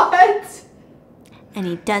 What? And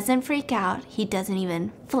he doesn't freak out. He doesn't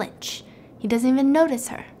even flinch. He doesn't even notice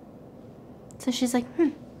her. So she's like,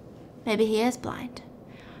 maybe he is blind.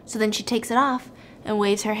 So then she takes it off and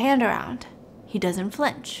waves her hand around. He doesn't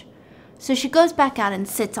flinch. So she goes back out and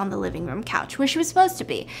sits on the living room couch where she was supposed to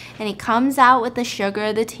be. And he comes out with the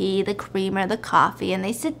sugar, the tea, the creamer, the coffee, and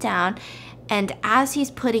they sit down. And as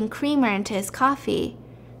he's putting creamer into his coffee,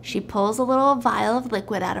 she pulls a little vial of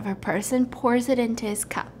liquid out of her purse and pours it into his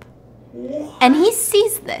cup. What? And he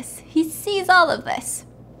sees this. He sees all of this.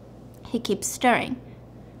 He keeps stirring,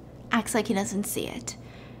 acts like he doesn't see it.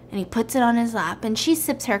 And he puts it on his lap, and she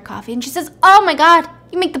sips her coffee, and she says, "Oh my God,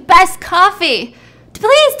 you make the best coffee.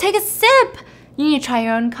 Please take a sip. You need to try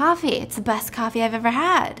your own coffee. It's the best coffee I've ever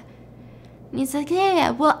had." And he's like,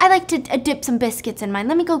 yeah. Well, I like to dip some biscuits in mine.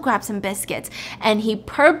 Let me go grab some biscuits. And he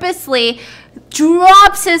purposely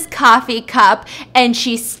drops his coffee cup, and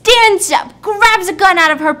she stands up, grabs a gun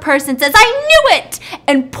out of her purse and says, "I knew it,"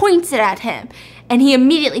 and points it at him. And he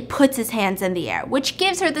immediately puts his hands in the air, which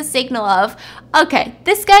gives her the signal of, okay,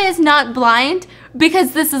 this guy is not blind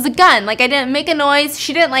because this is a gun. Like, I didn't make a noise.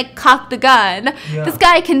 She didn't, like, cock the gun. Yeah. This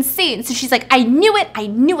guy can see. And so she's like, I knew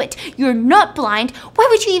it. You're not blind. Why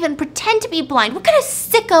would you even pretend to be blind? What kind of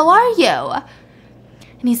sicko are you?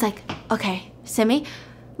 And he's like, okay, Simi,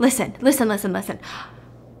 listen.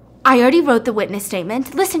 I already wrote the witness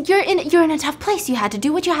statement. Listen, you're in a tough place. You had to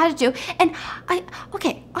do what you had to do. And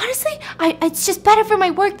honestly, it's just better for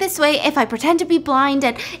my work this way if I pretend to be blind,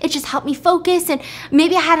 and it just helped me focus, and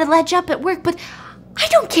maybe I had a ledge up at work, but I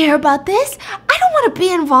don't care about this. I don't want to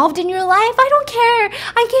be involved in your life. I don't care.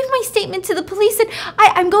 I gave my statement to the police, and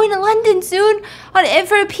I'm going to London soon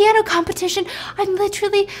for a piano competition. I'm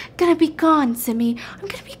literally gonna be gone, Simi. I'm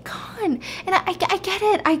gonna be gone. And I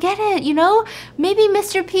get it, you know? Maybe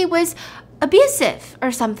Mr. P was abusive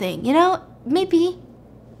or something, you know? Maybe.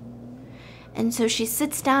 And so she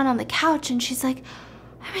sits down on the couch and she's like,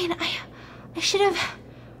 I mean, I should have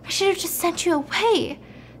just sent you away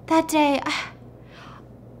that day.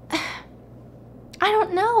 I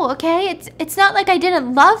don't know, okay? It's not like I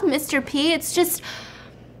didn't love Mr. P. It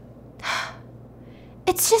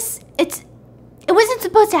wasn't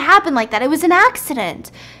supposed to happen like that. It was an accident.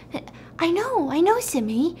 I know,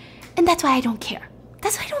 Simi. And that's why I don't care.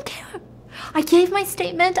 I gave my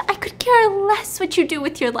statement. I could care less what you do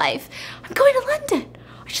with your life. I'm going to London.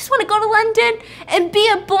 I just want to go to London and be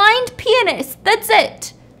a blind pianist. That's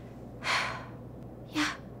it.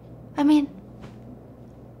 Yeah, I mean,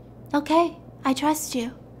 okay. I trust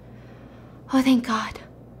you. Oh, thank God.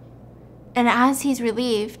 And as he's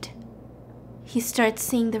relieved, he starts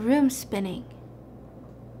seeing the room spinning.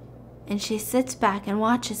 And she sits back and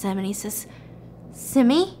watches him, and he says,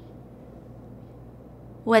 Simi,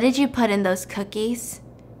 what did you put in those cookies?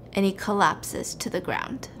 And he collapses to the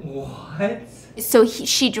ground. What? So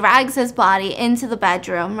she drags his body into the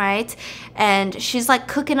bedroom, right? And she's like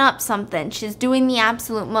cooking up something. She's doing the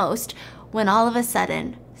absolute most when all of a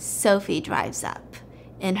sudden, Sophie drives up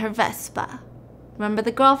in her Vespa. Remember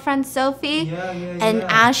the girlfriend, Sophie? Yeah. And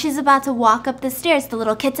as she's about to walk up the stairs, the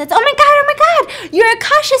little kid says, oh my God, you're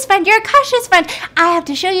Akash's friend, I have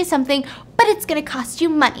to show you something, but it's gonna cost you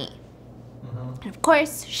money. And of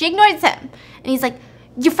course, she ignores him. And he's like,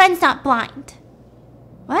 your friend's not blind.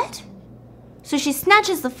 What? So she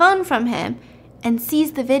snatches the phone from him and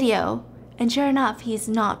sees the video, and sure enough, he's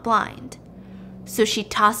not blind. So she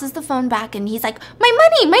tosses the phone back and he's like, my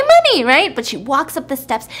money, right? But she walks up the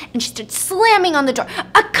steps and she starts slamming on the door.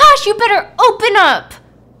 Akash, you better open up!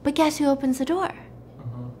 But guess who opens the door?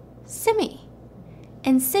 Simi.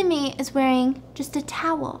 And Simi is wearing just a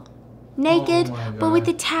towel. Naked, but with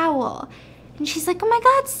a towel. And she's like, oh my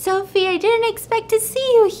God, Sophie, I didn't expect to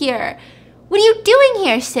see you here. What are you doing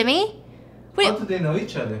here, Simi? How do they know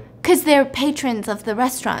each other? Because they're patrons of the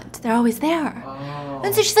restaurant. They're always there. Oh.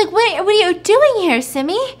 And so she's like, what are you doing here,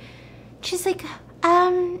 Simi? She's like,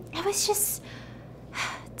 it was just,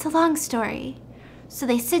 it's a long story. So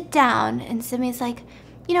they sit down and Simi's like,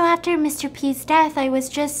 you know, after Mr. P's death, I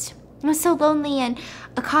was so lonely, and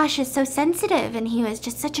Akash is so sensitive, and he was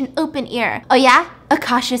just such an open ear. Oh yeah?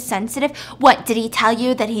 Akash is sensitive? What, did he tell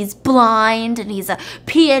you that he's blind and he's a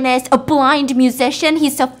pianist, a blind musician?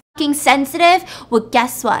 He's so fucking sensitive? Well,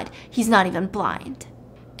 guess what? He's not even blind.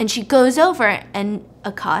 And she goes over and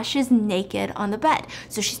Akash is naked on the bed.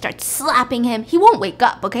 So she starts slapping him. He won't wake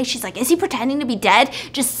up, okay? She's like, is he pretending to be dead?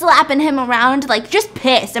 Just slapping him around, like, just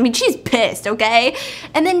pissed. I mean, she's pissed, okay?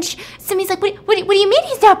 And then Simi's like, what do you mean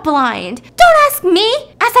he's not blind? Don't ask me.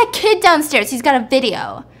 Ask that kid downstairs. He's got a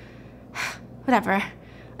video. Whatever.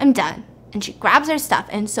 I'm done. And she grabs her stuff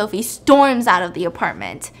and Sophie storms out of the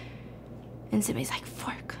apartment. And Simi's like,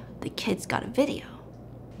 fork, the kid's got a video.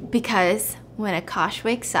 Because when Akash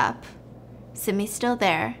wakes up, Simi's still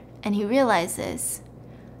there, and he realizes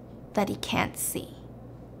that he can't see.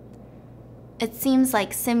 It seems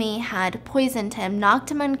like Simi had poisoned him,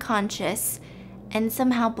 knocked him unconscious, and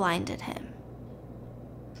somehow blinded him.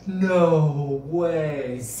 No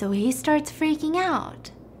way. So he starts freaking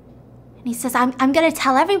out. And he says, I'm gonna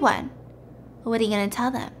tell everyone. What are you gonna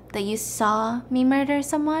tell them? That you saw me murder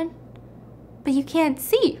someone? But you can't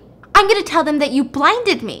see. I'm gonna tell them that you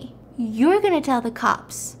blinded me. You're gonna tell the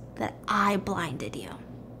cops that I blinded you.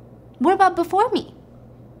 What about before me?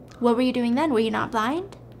 What were you doing then? Were you not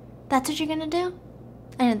blind? That's what you're gonna do?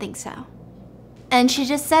 I didn't think so. And she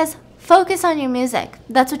just says, focus on your music.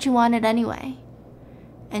 That's what you wanted anyway.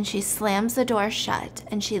 And she slams the door shut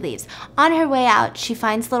and she leaves. On her way out, she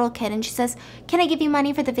finds the little kid and she says, can I give you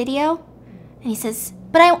money for the video? And he says,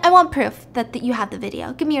 but I want proof that you have the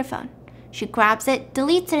video. Give me your phone. She grabs it,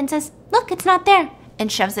 deletes it, and says, look, it's not there.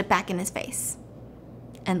 And shoves it back in his face.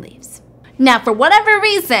 And leaves. Now, for whatever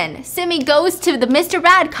reason, Simi goes to the Mr.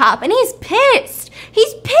 Bad Cop and he's pissed.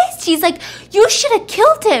 He's pissed. He's like, you should have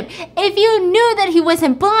killed him. If you knew that he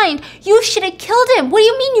wasn't blind, you should have killed him. What do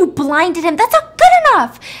you mean you blinded him? That's not good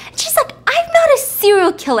enough. And she's like, I'm not a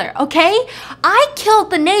serial killer, okay? I killed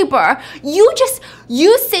the neighbor.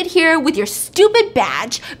 You sit here with your stupid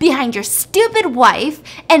badge behind your stupid wife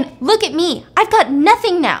and look at me. I've got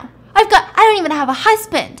nothing now. I don't even have a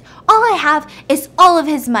husband. All I have is all of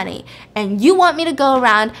his money. And you want me to go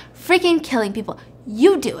around freaking killing people.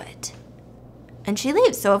 You do it. And she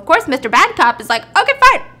leaves. So of course Mr. Bad Cop is like, okay,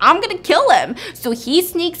 fine, I'm gonna kill him. So he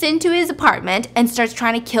sneaks into his apartment and starts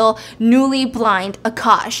trying to kill newly blind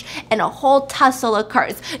Akash. And a whole tussle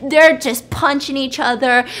occurs. They're just punching each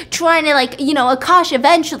other, trying to Akash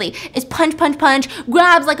eventually is punch,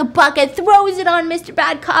 grabs like a bucket, throws it on Mr.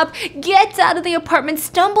 Bad Cop, gets out of the apartment,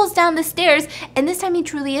 stumbles down the stairs, and this time he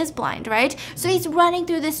truly is blind, right? So he's running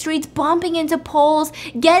through the streets, bumping into poles,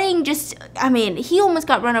 he almost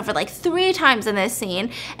got run over like 3 times in this scene,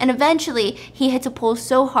 and eventually he hits a pole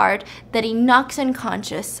so hard that he knocks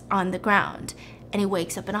unconscious on the ground, and he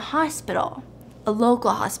wakes up in a hospital, a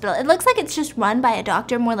local hospital. It looks like it's just run by a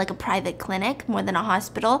doctor, more like a private clinic more than a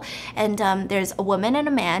hospital. And there's a woman and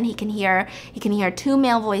a man. He can hear 2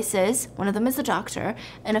 male voices. One of them is the doctor,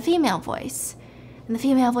 and a female voice. And the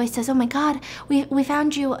female voice says, oh my God, we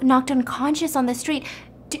found you knocked unconscious on the street.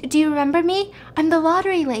 Do you remember me? I'm the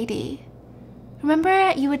lottery lady.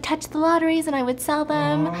 Remember, you would touch the lotteries and I would sell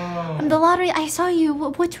them? Oh. I'm the lottery, I saw you,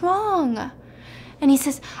 what's wrong? And he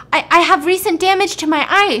says, I have recent damage to my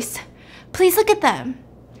eyes. Please look at them.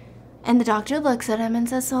 And the doctor looks at him and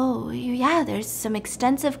says, oh, yeah, there's some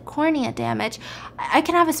extensive cornea damage. I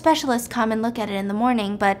can have a specialist come and look at it in the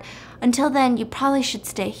morning, but until then, you probably should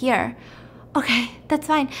stay here. Okay, that's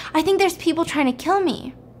fine. I think there's people trying to kill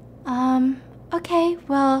me. Okay,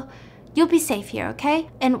 well, you'll be safe here, okay?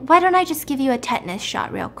 And why don't I just give you a tetanus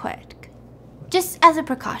shot real quick? Just as a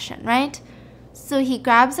precaution, right? So he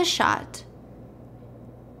grabs a shot,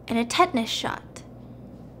 and a tetanus shot.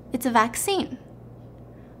 It's a vaccine.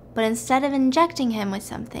 But instead of injecting him with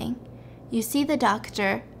something, you see the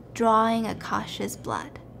doctor drawing Akash's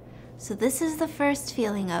blood. So this is the first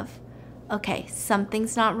feeling of, okay,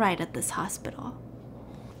 something's not right at this hospital.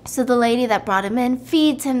 So the lady that brought him in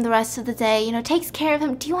feeds him the rest of the day, you know, takes care of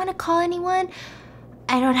him. Do you want to call anyone?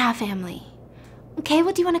 I don't have family. Okay,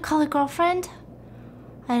 well, do you want to call a girlfriend?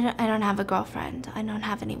 I don't have a girlfriend. I don't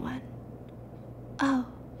have anyone. Oh.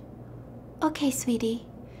 Okay, sweetie.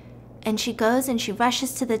 And she goes and she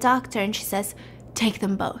rushes to the doctor and she says, take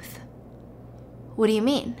them both. What do you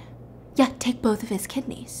mean? Yeah, take both of his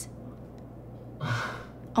kidneys.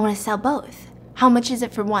 I want to sell both. How much is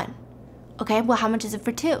it for one? Okay, well, how much is it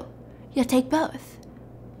for two? Yeah, take both.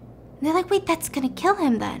 And they're like, wait, that's gonna kill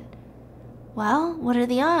him then. Well, what are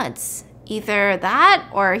the odds? Either that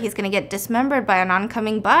or he's gonna get dismembered by an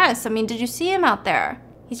oncoming bus. I mean, did you see him out there?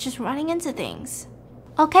 He's just running into things.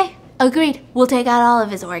 Okay, agreed. We'll take out all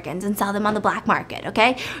of his organs and sell them on the black market,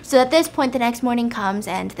 okay? So at this point, the next morning comes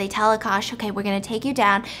and they tell Akash, okay, we're gonna take you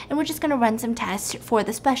down and we're just gonna run some tests for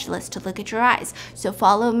the specialist to look at your eyes. So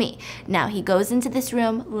follow me. Now he goes into this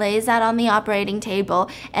room, lays out on the operating table,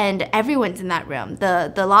 and everyone's in that room.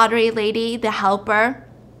 The lottery lady, the helper,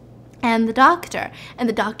 and the doctor. And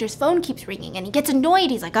the doctor's phone keeps ringing and he gets annoyed.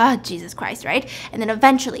 He's like, oh, Jesus Christ, right? And then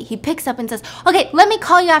eventually he picks up and says, okay, let me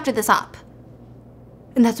call you after this op.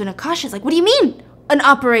 And that's when Akash is like, what do you mean, an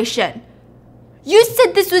operation? You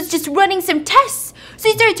said this was just running some tests. So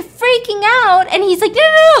he starts freaking out and he's like,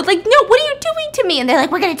 no, like, no, what are you doing to me? And they're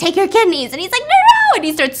like, we're gonna take your kidneys. And he's like, no. And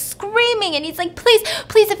he starts screaming and he's like, please,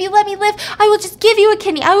 if you let me live, I will just give you a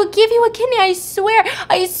kidney. I will give you a kidney, I swear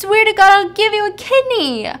to God, I'll give you a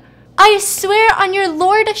kidney. I swear on your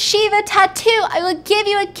Lord Shiva tattoo, I will give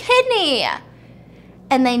you a kidney.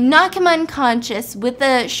 And they knock him unconscious with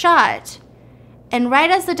a shot. And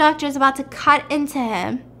right as the doctor is about to cut into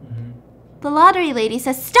him, the lottery lady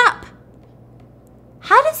says, stop!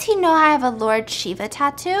 How does he know I have a Lord Shiva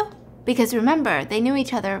tattoo? Because remember, they knew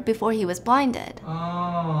each other before he was blinded.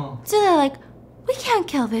 Oh. So they're like, we can't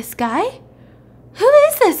kill this guy. Who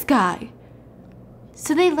is this guy?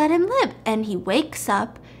 So they let him live, and he wakes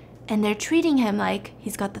up, and they're treating him like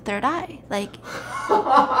he's got the third eye. Like,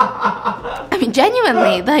 I mean,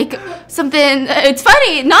 genuinely, like something, it's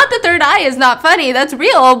funny. Not the third eye is not funny. That's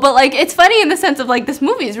real. But like, it's funny in the sense of like, this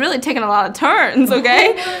movie is really taking a lot of turns,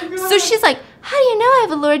 okay? So she's like, how do you know I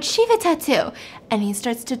have a Lord Shiva tattoo? And he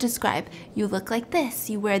starts to describe, you look like this.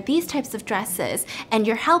 You wear these types of dresses. And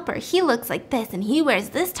your helper, he looks like this. And he wears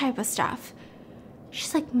this type of stuff.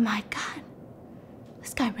 She's like, my God,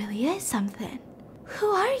 this guy really is something. Who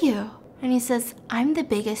are you? And he says, I'm the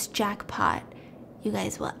biggest jackpot you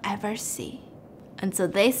guys will ever see. And so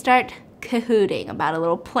they start cahooting about a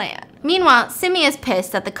little plan. Meanwhile, Simi is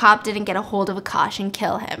pissed that the cop didn't get a hold of Akash and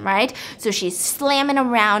kill him, right? So she's slamming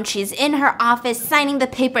around, she's in her office signing the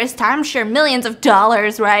papers to, I'm sure, millions of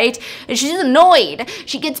dollars, right? And she's annoyed.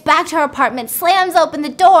 She gets back to her apartment, slams open the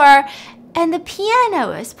door, and the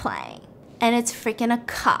piano is playing. And it's freaking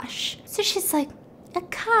Akash. So she's like,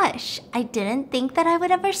 Akash, I didn't think that I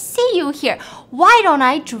would ever see you here. Why don't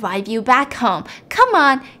I drive you back home? Come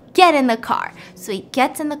on, get in the car. So he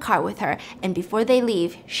gets in the car with her, and before they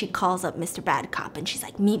leave, she calls up Mr. Bad Cop, and she's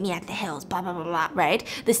like, meet me at the hills, blah, blah, blah, blah, right?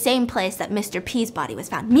 The same place that Mr. P's body was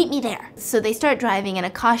found. Meet me there. So they start driving, and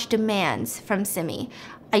Akash demands from Simi,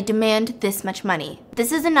 I demand this much money.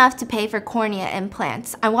 This is enough to pay for cornea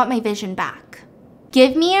implants. I want my vision back.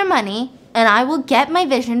 Give me your money, and I will get my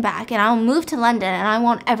vision back, and I'll move to London, and I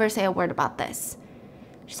won't ever say a word about this.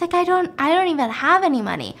 She's like, I don't even have any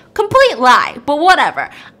money. Complete lie, but whatever.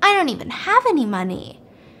 I don't even have any money.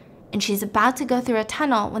 And she's about to go through a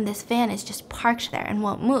tunnel when this van is just parked there and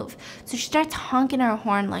won't move. So she starts honking her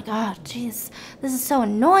horn like, oh, jeez, this is so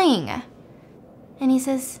annoying. And he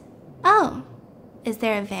says, oh, is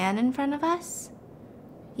there a van in front of us?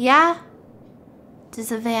 Yeah. Does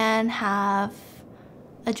the van have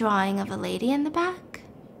a drawing of a lady in the back?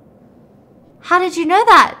 How did you know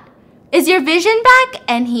that? Is your vision back?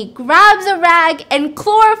 And he grabs a rag and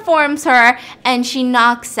chloroforms her, and she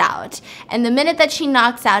knocks out. And the minute that she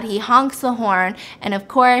knocks out, he honks the horn, and of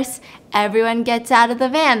course, everyone gets out of the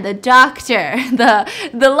van. The doctor, the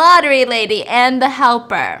lottery lady, and the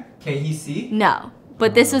helper. Can he see? No.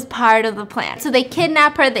 But this was part of the plan. So they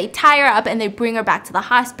kidnap her, they tie her up, and they bring her back to the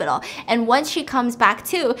hospital. And once she comes back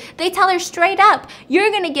too, they tell her straight up,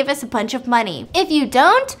 you're gonna give us a bunch of money. If you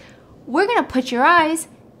don't, we're gonna put your eyes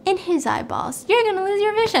in his eyeballs. You're gonna lose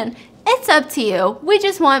your vision. It's up to you. We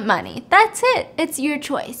just want money. That's it. It's your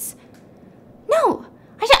choice. No,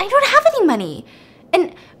 I don't have any money.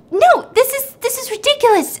 And no, this is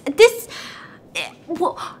ridiculous.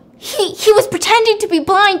 Well, he was pretending to be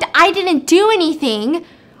blind. I didn't do anything.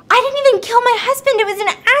 I didn't even kill my husband. It was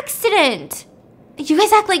an accident. You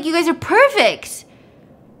guys act like you guys are perfect.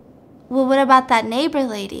 Well, what about that neighbor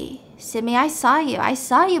lady? Simi, I saw you. I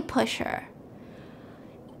saw you push her.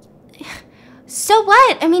 So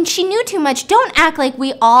what? I mean, she knew too much. Don't act like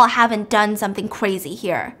we all haven't done something crazy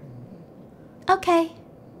here. Okay.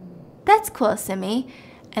 That's cool, Simi.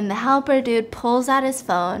 And the helper dude pulls out his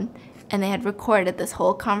phone, and they had recorded this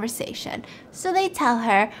whole conversation. So they tell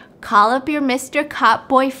her, call up your Mr. Cop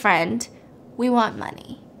boyfriend. We want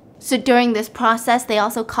money. So during this process, they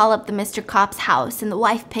also call up the Mr. Cop's house, and the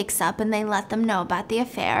wife picks up and they let them know about the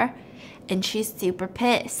affair. And she's super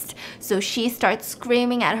pissed. So she starts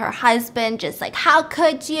screaming at her husband, just like, how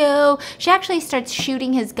could you? She actually starts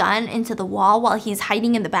shooting his gun into the wall while he's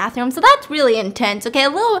hiding in the bathroom. So that's really intense, okay? I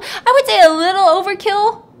would say a little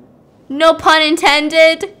overkill. No pun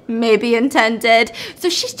intended, maybe intended. So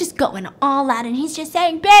she's just going all out and he's just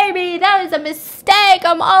saying, baby, that was a mistake.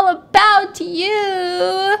 I'm all about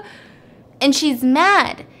you. And she's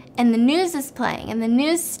mad. And the news is playing, and the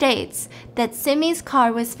news states that Simi's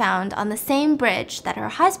car was found on the same bridge that her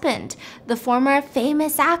husband, the former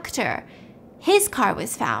famous actor, his car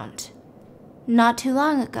was found not too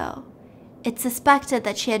long ago. It's suspected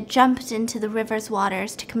that she had jumped into the river's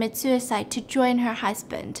waters to commit suicide to join her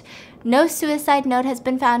husband. No suicide note has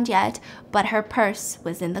been found yet, but her purse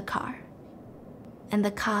was in the car. And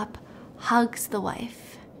the cop hugs the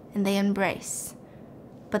wife, and they embrace.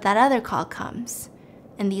 But that other call comes.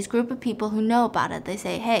 And these group of people who know about it, they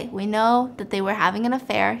say, hey, we know that they were having an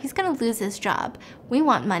affair. He's going to lose his job. We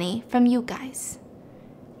want money from you guys.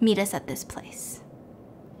 Meet us at this place.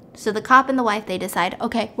 So the cop and the wife, they decide,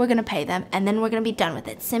 okay, we're going to pay them, and then we're going to be done with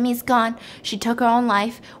it. Simi's gone. She took her own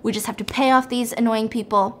life. We just have to pay off these annoying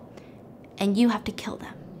people, and you have to kill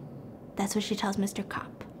them. That's what she tells Mr.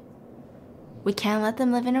 Cop. We can't let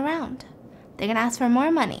them living around. They're going to ask for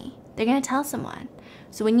more money. They're going to tell someone.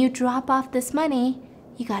 So when you drop off this money,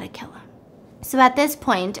 you gotta kill him. So at this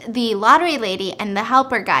point, the lottery lady and the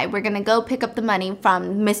helper guy were gonna go pick up the money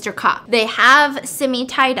from Mr. Cop. They have Simi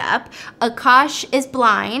tied up, Akash is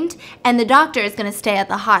blind, and the doctor is gonna stay at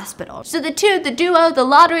the hospital. So the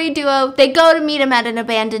lottery duo, they go to meet him at an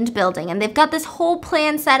abandoned building, and they've got this whole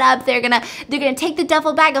plan set up. They're gonna take the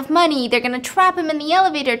duffel bag of money, they're gonna trap him in the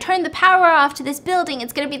elevator, turn the power off to this building.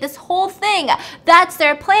 It's gonna be this whole thing. That's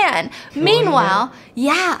their plan. Meanwhile,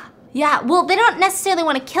 yeah, well, they don't necessarily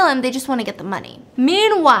want to kill him, they just want to get the money.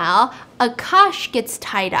 Meanwhile, Akash gets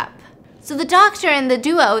tied up. So the doctor and the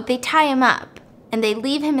duo, they tie him up, and they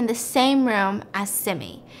leave him in the same room as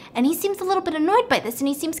Simi. And he seems a little bit annoyed by this, and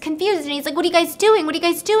he seems confused, and he's like, what are you guys doing? What are you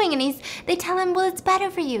guys doing? And they tell him, well, it's better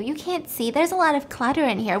for you. You can't see. There's a lot of clutter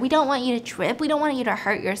in here. We don't want you to trip. We don't want you to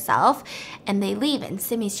hurt yourself. And they leave, and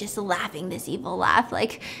Simi's just laughing this evil laugh,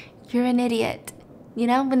 like, you're an idiot. You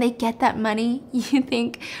know, when they get that money, you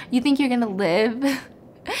think you're gonna live.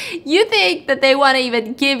 You think that they want to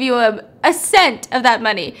even give you a cent of that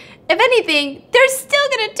money. If anything, they're still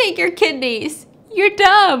gonna take your kidneys. You're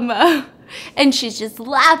dumb. And she's just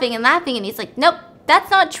laughing and laughing, and he's like, nope, that's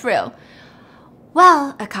not true.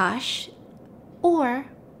 Well, Akash, or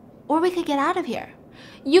we could get out of here.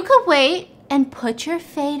 You could wait and put your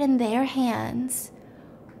fate in their hands,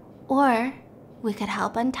 or we could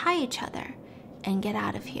help untie each other and get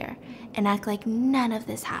out of here and act like none of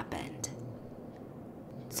this happened.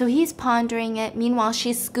 So he's pondering it. Meanwhile,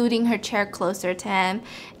 she's scooting her chair closer to him,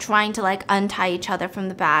 trying to like untie each other from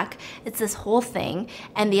the back. It's this whole thing.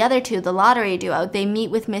 And the other two, the lottery duo, they meet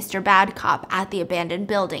with Mr. Bad Cop at the abandoned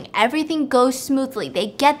building. Everything goes smoothly. They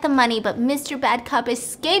get the money, but Mr. Bad Cop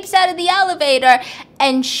escapes out of the elevator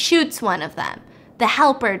and shoots one of them, the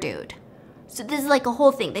helper dude. So this is like a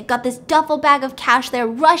whole thing. They've got this duffel bag of cash. They're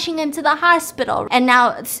rushing into the hospital. And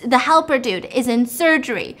now the helper dude is in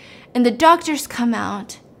surgery. And the doctors come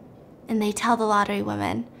out and they tell the lottery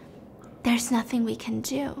woman, there's nothing we can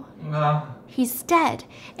do. No. He's dead.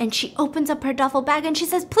 And she opens up her duffel bag and she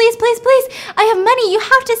says, please, please, please, I have money. You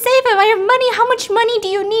have to save him. I have money. How much money do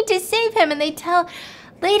you need to save him? And they tell,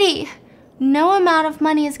 lady, no amount of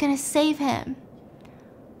money is going to save him.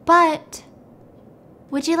 But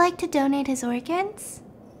would you like to donate his organs?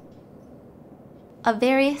 A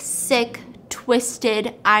very sick,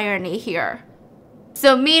 twisted irony here.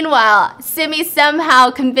 So meanwhile, Simi somehow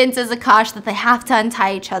convinces Akash that they have to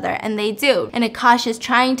untie each other, and they do. And Akash is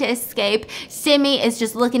trying to escape. Simi is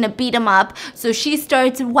just looking to beat him up, so she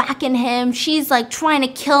starts whacking him. She's like trying to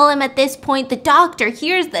kill him at this point. The doctor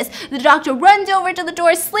hears this. The doctor runs over to the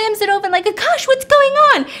door, slams it open like, Akash, what's going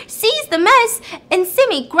on? Sees the mess, and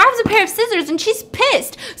Simi grabs a pair of scissors and she's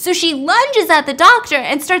pissed. So she lunges at the doctor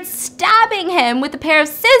and starts stabbing him with a pair of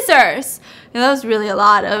scissors. that was really a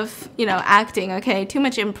lot of, acting, okay? Too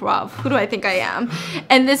much improv. Who do I think I am?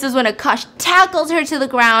 And this is when Akash tackles her to the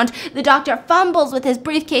ground. The doctor fumbles with his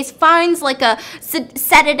briefcase, finds like a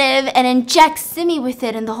sedative, and injects Simi with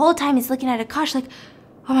it. And the whole time he's looking at Akash like,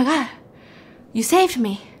 oh my God, you saved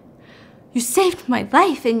me. You saved my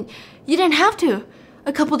life, and you didn't have to.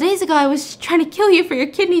 A couple days ago, I was trying to kill you for your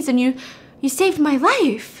kidneys, and you saved my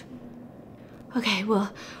life. Okay,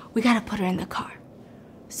 well, we gotta put her in the car.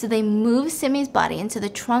 So they move Simi's body into the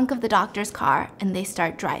trunk of the doctor's car, and they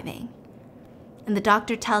start driving. And the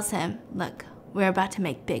doctor tells him, look, we're about to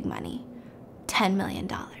make big money. $10 million.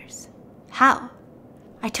 How?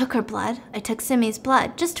 I took her blood. I took Simi's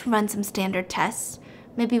blood just to run some standard tests.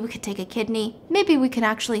 Maybe we could take a kidney. Maybe we can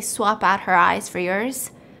actually swap out her eyes for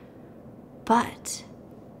yours. But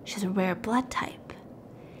she's a rare blood type.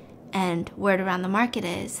 And word around the market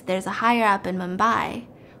is there's a higher up in Mumbai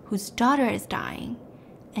whose daughter is dying,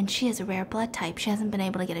 and she is a rare blood type. She hasn't been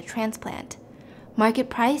able to get a transplant. Market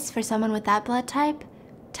price for someone with that blood type,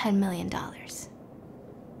 $10 million.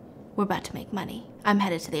 We're about to make money. I'm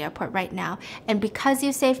headed to the airport right now, and because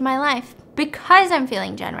you saved my life, because I'm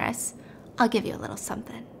feeling generous, I'll give you a little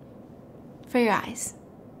something for your eyes.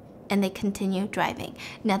 And they continue driving.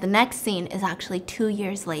 Now the next scene is actually 2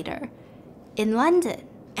 years later in London.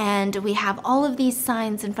 And we have all of these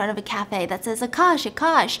signs in front of a cafe that says Akash,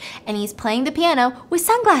 Akash, and he's playing the piano with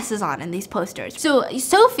sunglasses on in these posters. So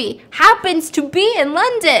Sophie happens to be in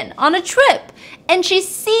London on a trip, and she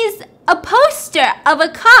sees a poster of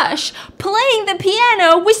Akash playing the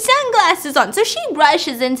piano with sunglasses on. So she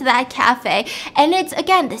rushes into that cafe, and it's,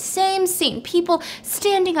 again, the same scene. People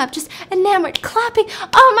standing up, just enamored, clapping.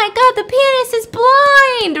 Oh my God, the pianist is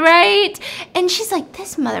blind, right? And she's like,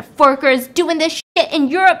 this motherfucker is doing this shit in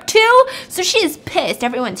Europe too? So she is pissed.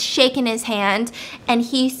 Everyone's shaking his hand, and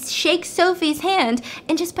he shakes Sophie's hand,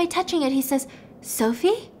 and just by touching it, he says,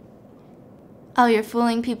 Sophie? Oh, you're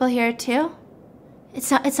fooling people here too? It's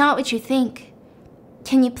not what you think.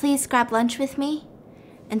 Can you please grab lunch with me?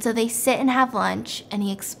 And so they sit and have lunch, and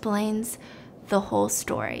he explains the whole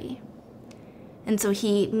story. And so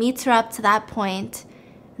he meets her up to that point,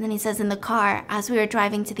 and then he says in the car, as we were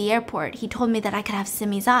driving to the airport, he told me that I could have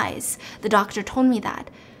Simi's eyes. The doctor told me that.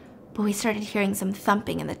 But we started hearing some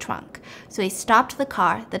thumping in the trunk. So he stopped the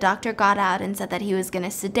car, the doctor got out and said that he was gonna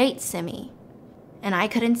sedate Simi. And I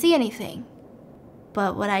couldn't see anything.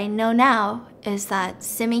 But what I know now is that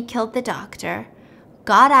Simi killed the doctor,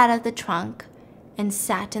 got out of the trunk, and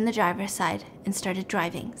sat in the driver's side and started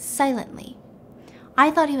driving silently. I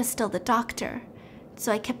thought he was still the doctor,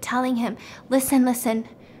 so I kept telling him, listen,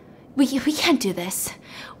 we can't do this.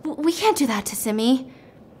 We can't do that to Simi.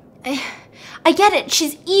 I get it,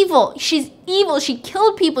 she's evil, she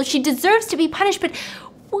killed people, she deserves to be punished, but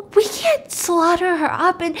we can't slaughter her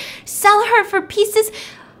up and sell her for pieces.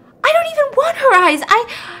 I don't even want her eyes.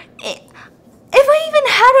 If I even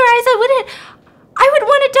had her eyes, I would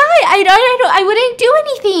want to die. I wouldn't do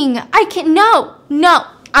anything. No,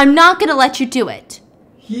 I'm not gonna let you do it.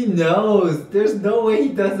 He knows. There's no way he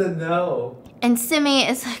doesn't know. And Simi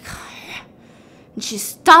is like, and she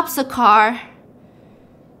stops the car.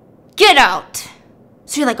 Get out.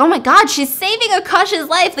 So you're like, oh my God, she's saving Akash's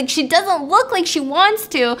life. Like, she doesn't look like she wants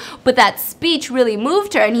to, but that speech really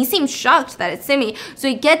moved her, and he seems shocked that it's Simi. So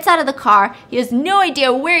he gets out of the car. He has no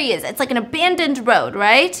idea where he is. It's like an abandoned road,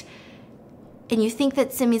 right? And you think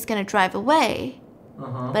that Simi's gonna drive away,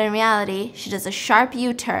 but in reality, she does a sharp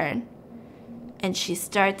U-turn, and she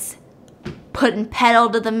starts putting pedal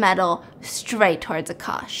to the metal straight towards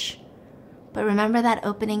Akash. But remember that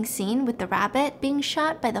opening scene with the rabbit being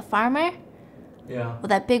shot by the farmer? Yeah. Well,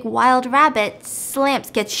 that big wild rabbit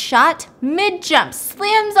gets shot mid-jump,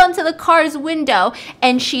 slams onto the car's window,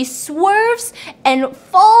 and she swerves and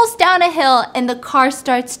falls down a hill, and the car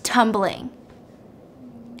starts tumbling.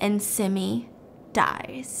 And Simi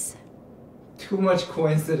dies. Too much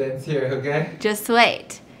coincidence here, okay? Just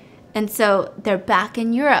wait. And so they're back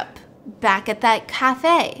in Europe, back at that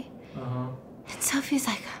cafe. And Sophie's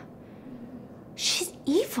like, she's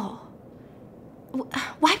evil.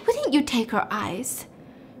 Why wouldn't you take her eyes?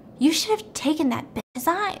 You should have taken that bitch's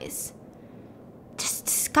eyes. Just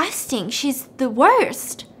disgusting. She's the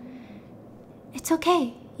worst. It's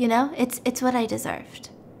okay, you know? It's what I deserved.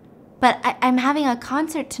 But I'm having a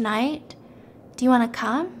concert tonight. Do you want to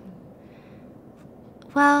come?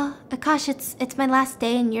 Well, Akash, it's my last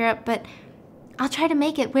day in Europe, but I'll try to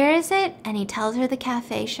make it. Where is it? And he tells her the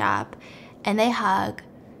cafe shop, and they hug,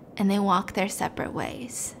 and they walk their separate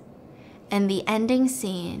ways. And the ending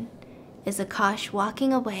scene is Akash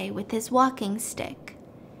walking away with his walking stick,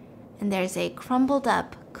 and there's a crumbled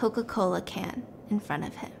up Coca-Cola can in front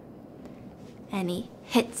of him. and he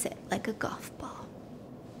hits it like a golf ball.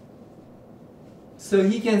 So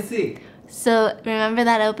he can see. So remember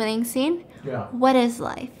that opening scene? Yeah. What is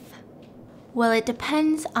life? Well, it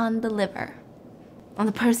depends on the liver, on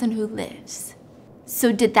the person who lives.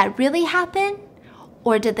 So did that really happen?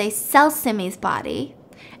 Or did they sell Simi's body?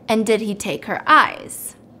 And did he take her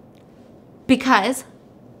eyes? Because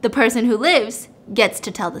the person who lives gets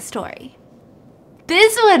to tell the story.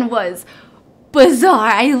 This one was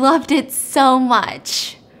bizarre. I loved it so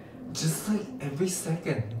much. Just like every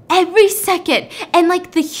second. Every second. And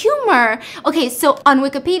like the humor. Okay, so on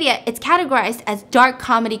Wikipedia, it's categorized as dark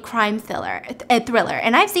comedy crime thriller.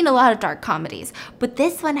 And I've seen a lot of dark comedies, but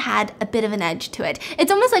this one had a bit of an edge to it.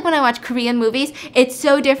 It's almost like when I watch Korean movies, it's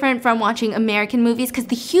so different from watching American movies because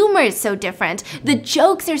the humor is so different. The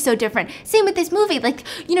jokes are so different. Same with this movie. Like,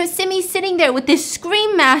 you know, Simi's sitting there with this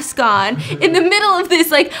Scream mask on in the middle of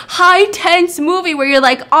this like high tense movie where you're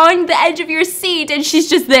like on the edge of your seat and she's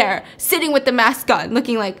just there sitting with the mask on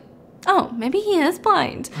looking like, oh, maybe he is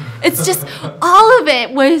blind. It's just, all of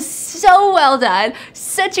it was so well done.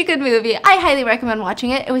 Such a good movie. I highly recommend watching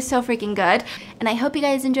it. It was so freaking good. And I hope you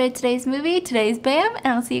guys enjoyed today's movie, today's BAM, and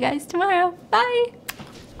I'll see you guys tomorrow. Bye.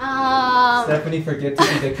 Stephanie, forget to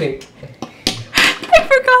eat the cake. I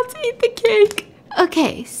forgot to eat the cake.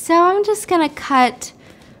 Okay, so I'm just gonna cut.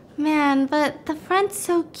 Man, but the front's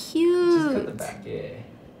so cute. Just cut the back, yeah.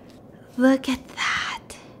 Look at that.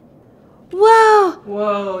 Whoa!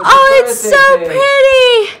 Whoa! Oh, it's so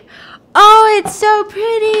pretty! Oh, it's so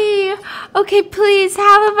pretty! Okay, please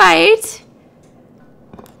have a bite.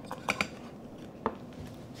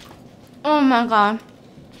 Oh my god.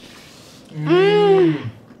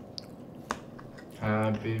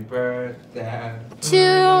 Happy birthday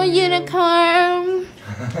to unicorn.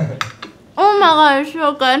 Oh my god, it's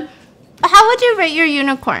so good. How would you rate your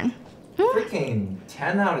unicorn? Freaking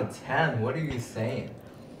 10 out of 10. What are you saying?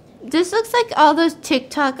 This looks like all those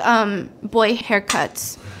TikTok boy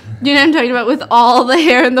haircuts. You know what I'm talking about, with all the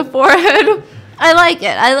hair in the forehead? I like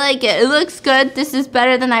it. I like it. It looks good. This is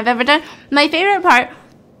better than I've ever done. My favorite part,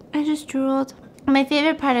 I just drooled. My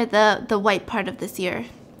favorite part of the white part of this ear.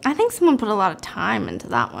 I think someone put a lot of time into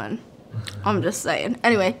that one. I'm just saying.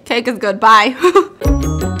 Anyway, cake is good. Bye.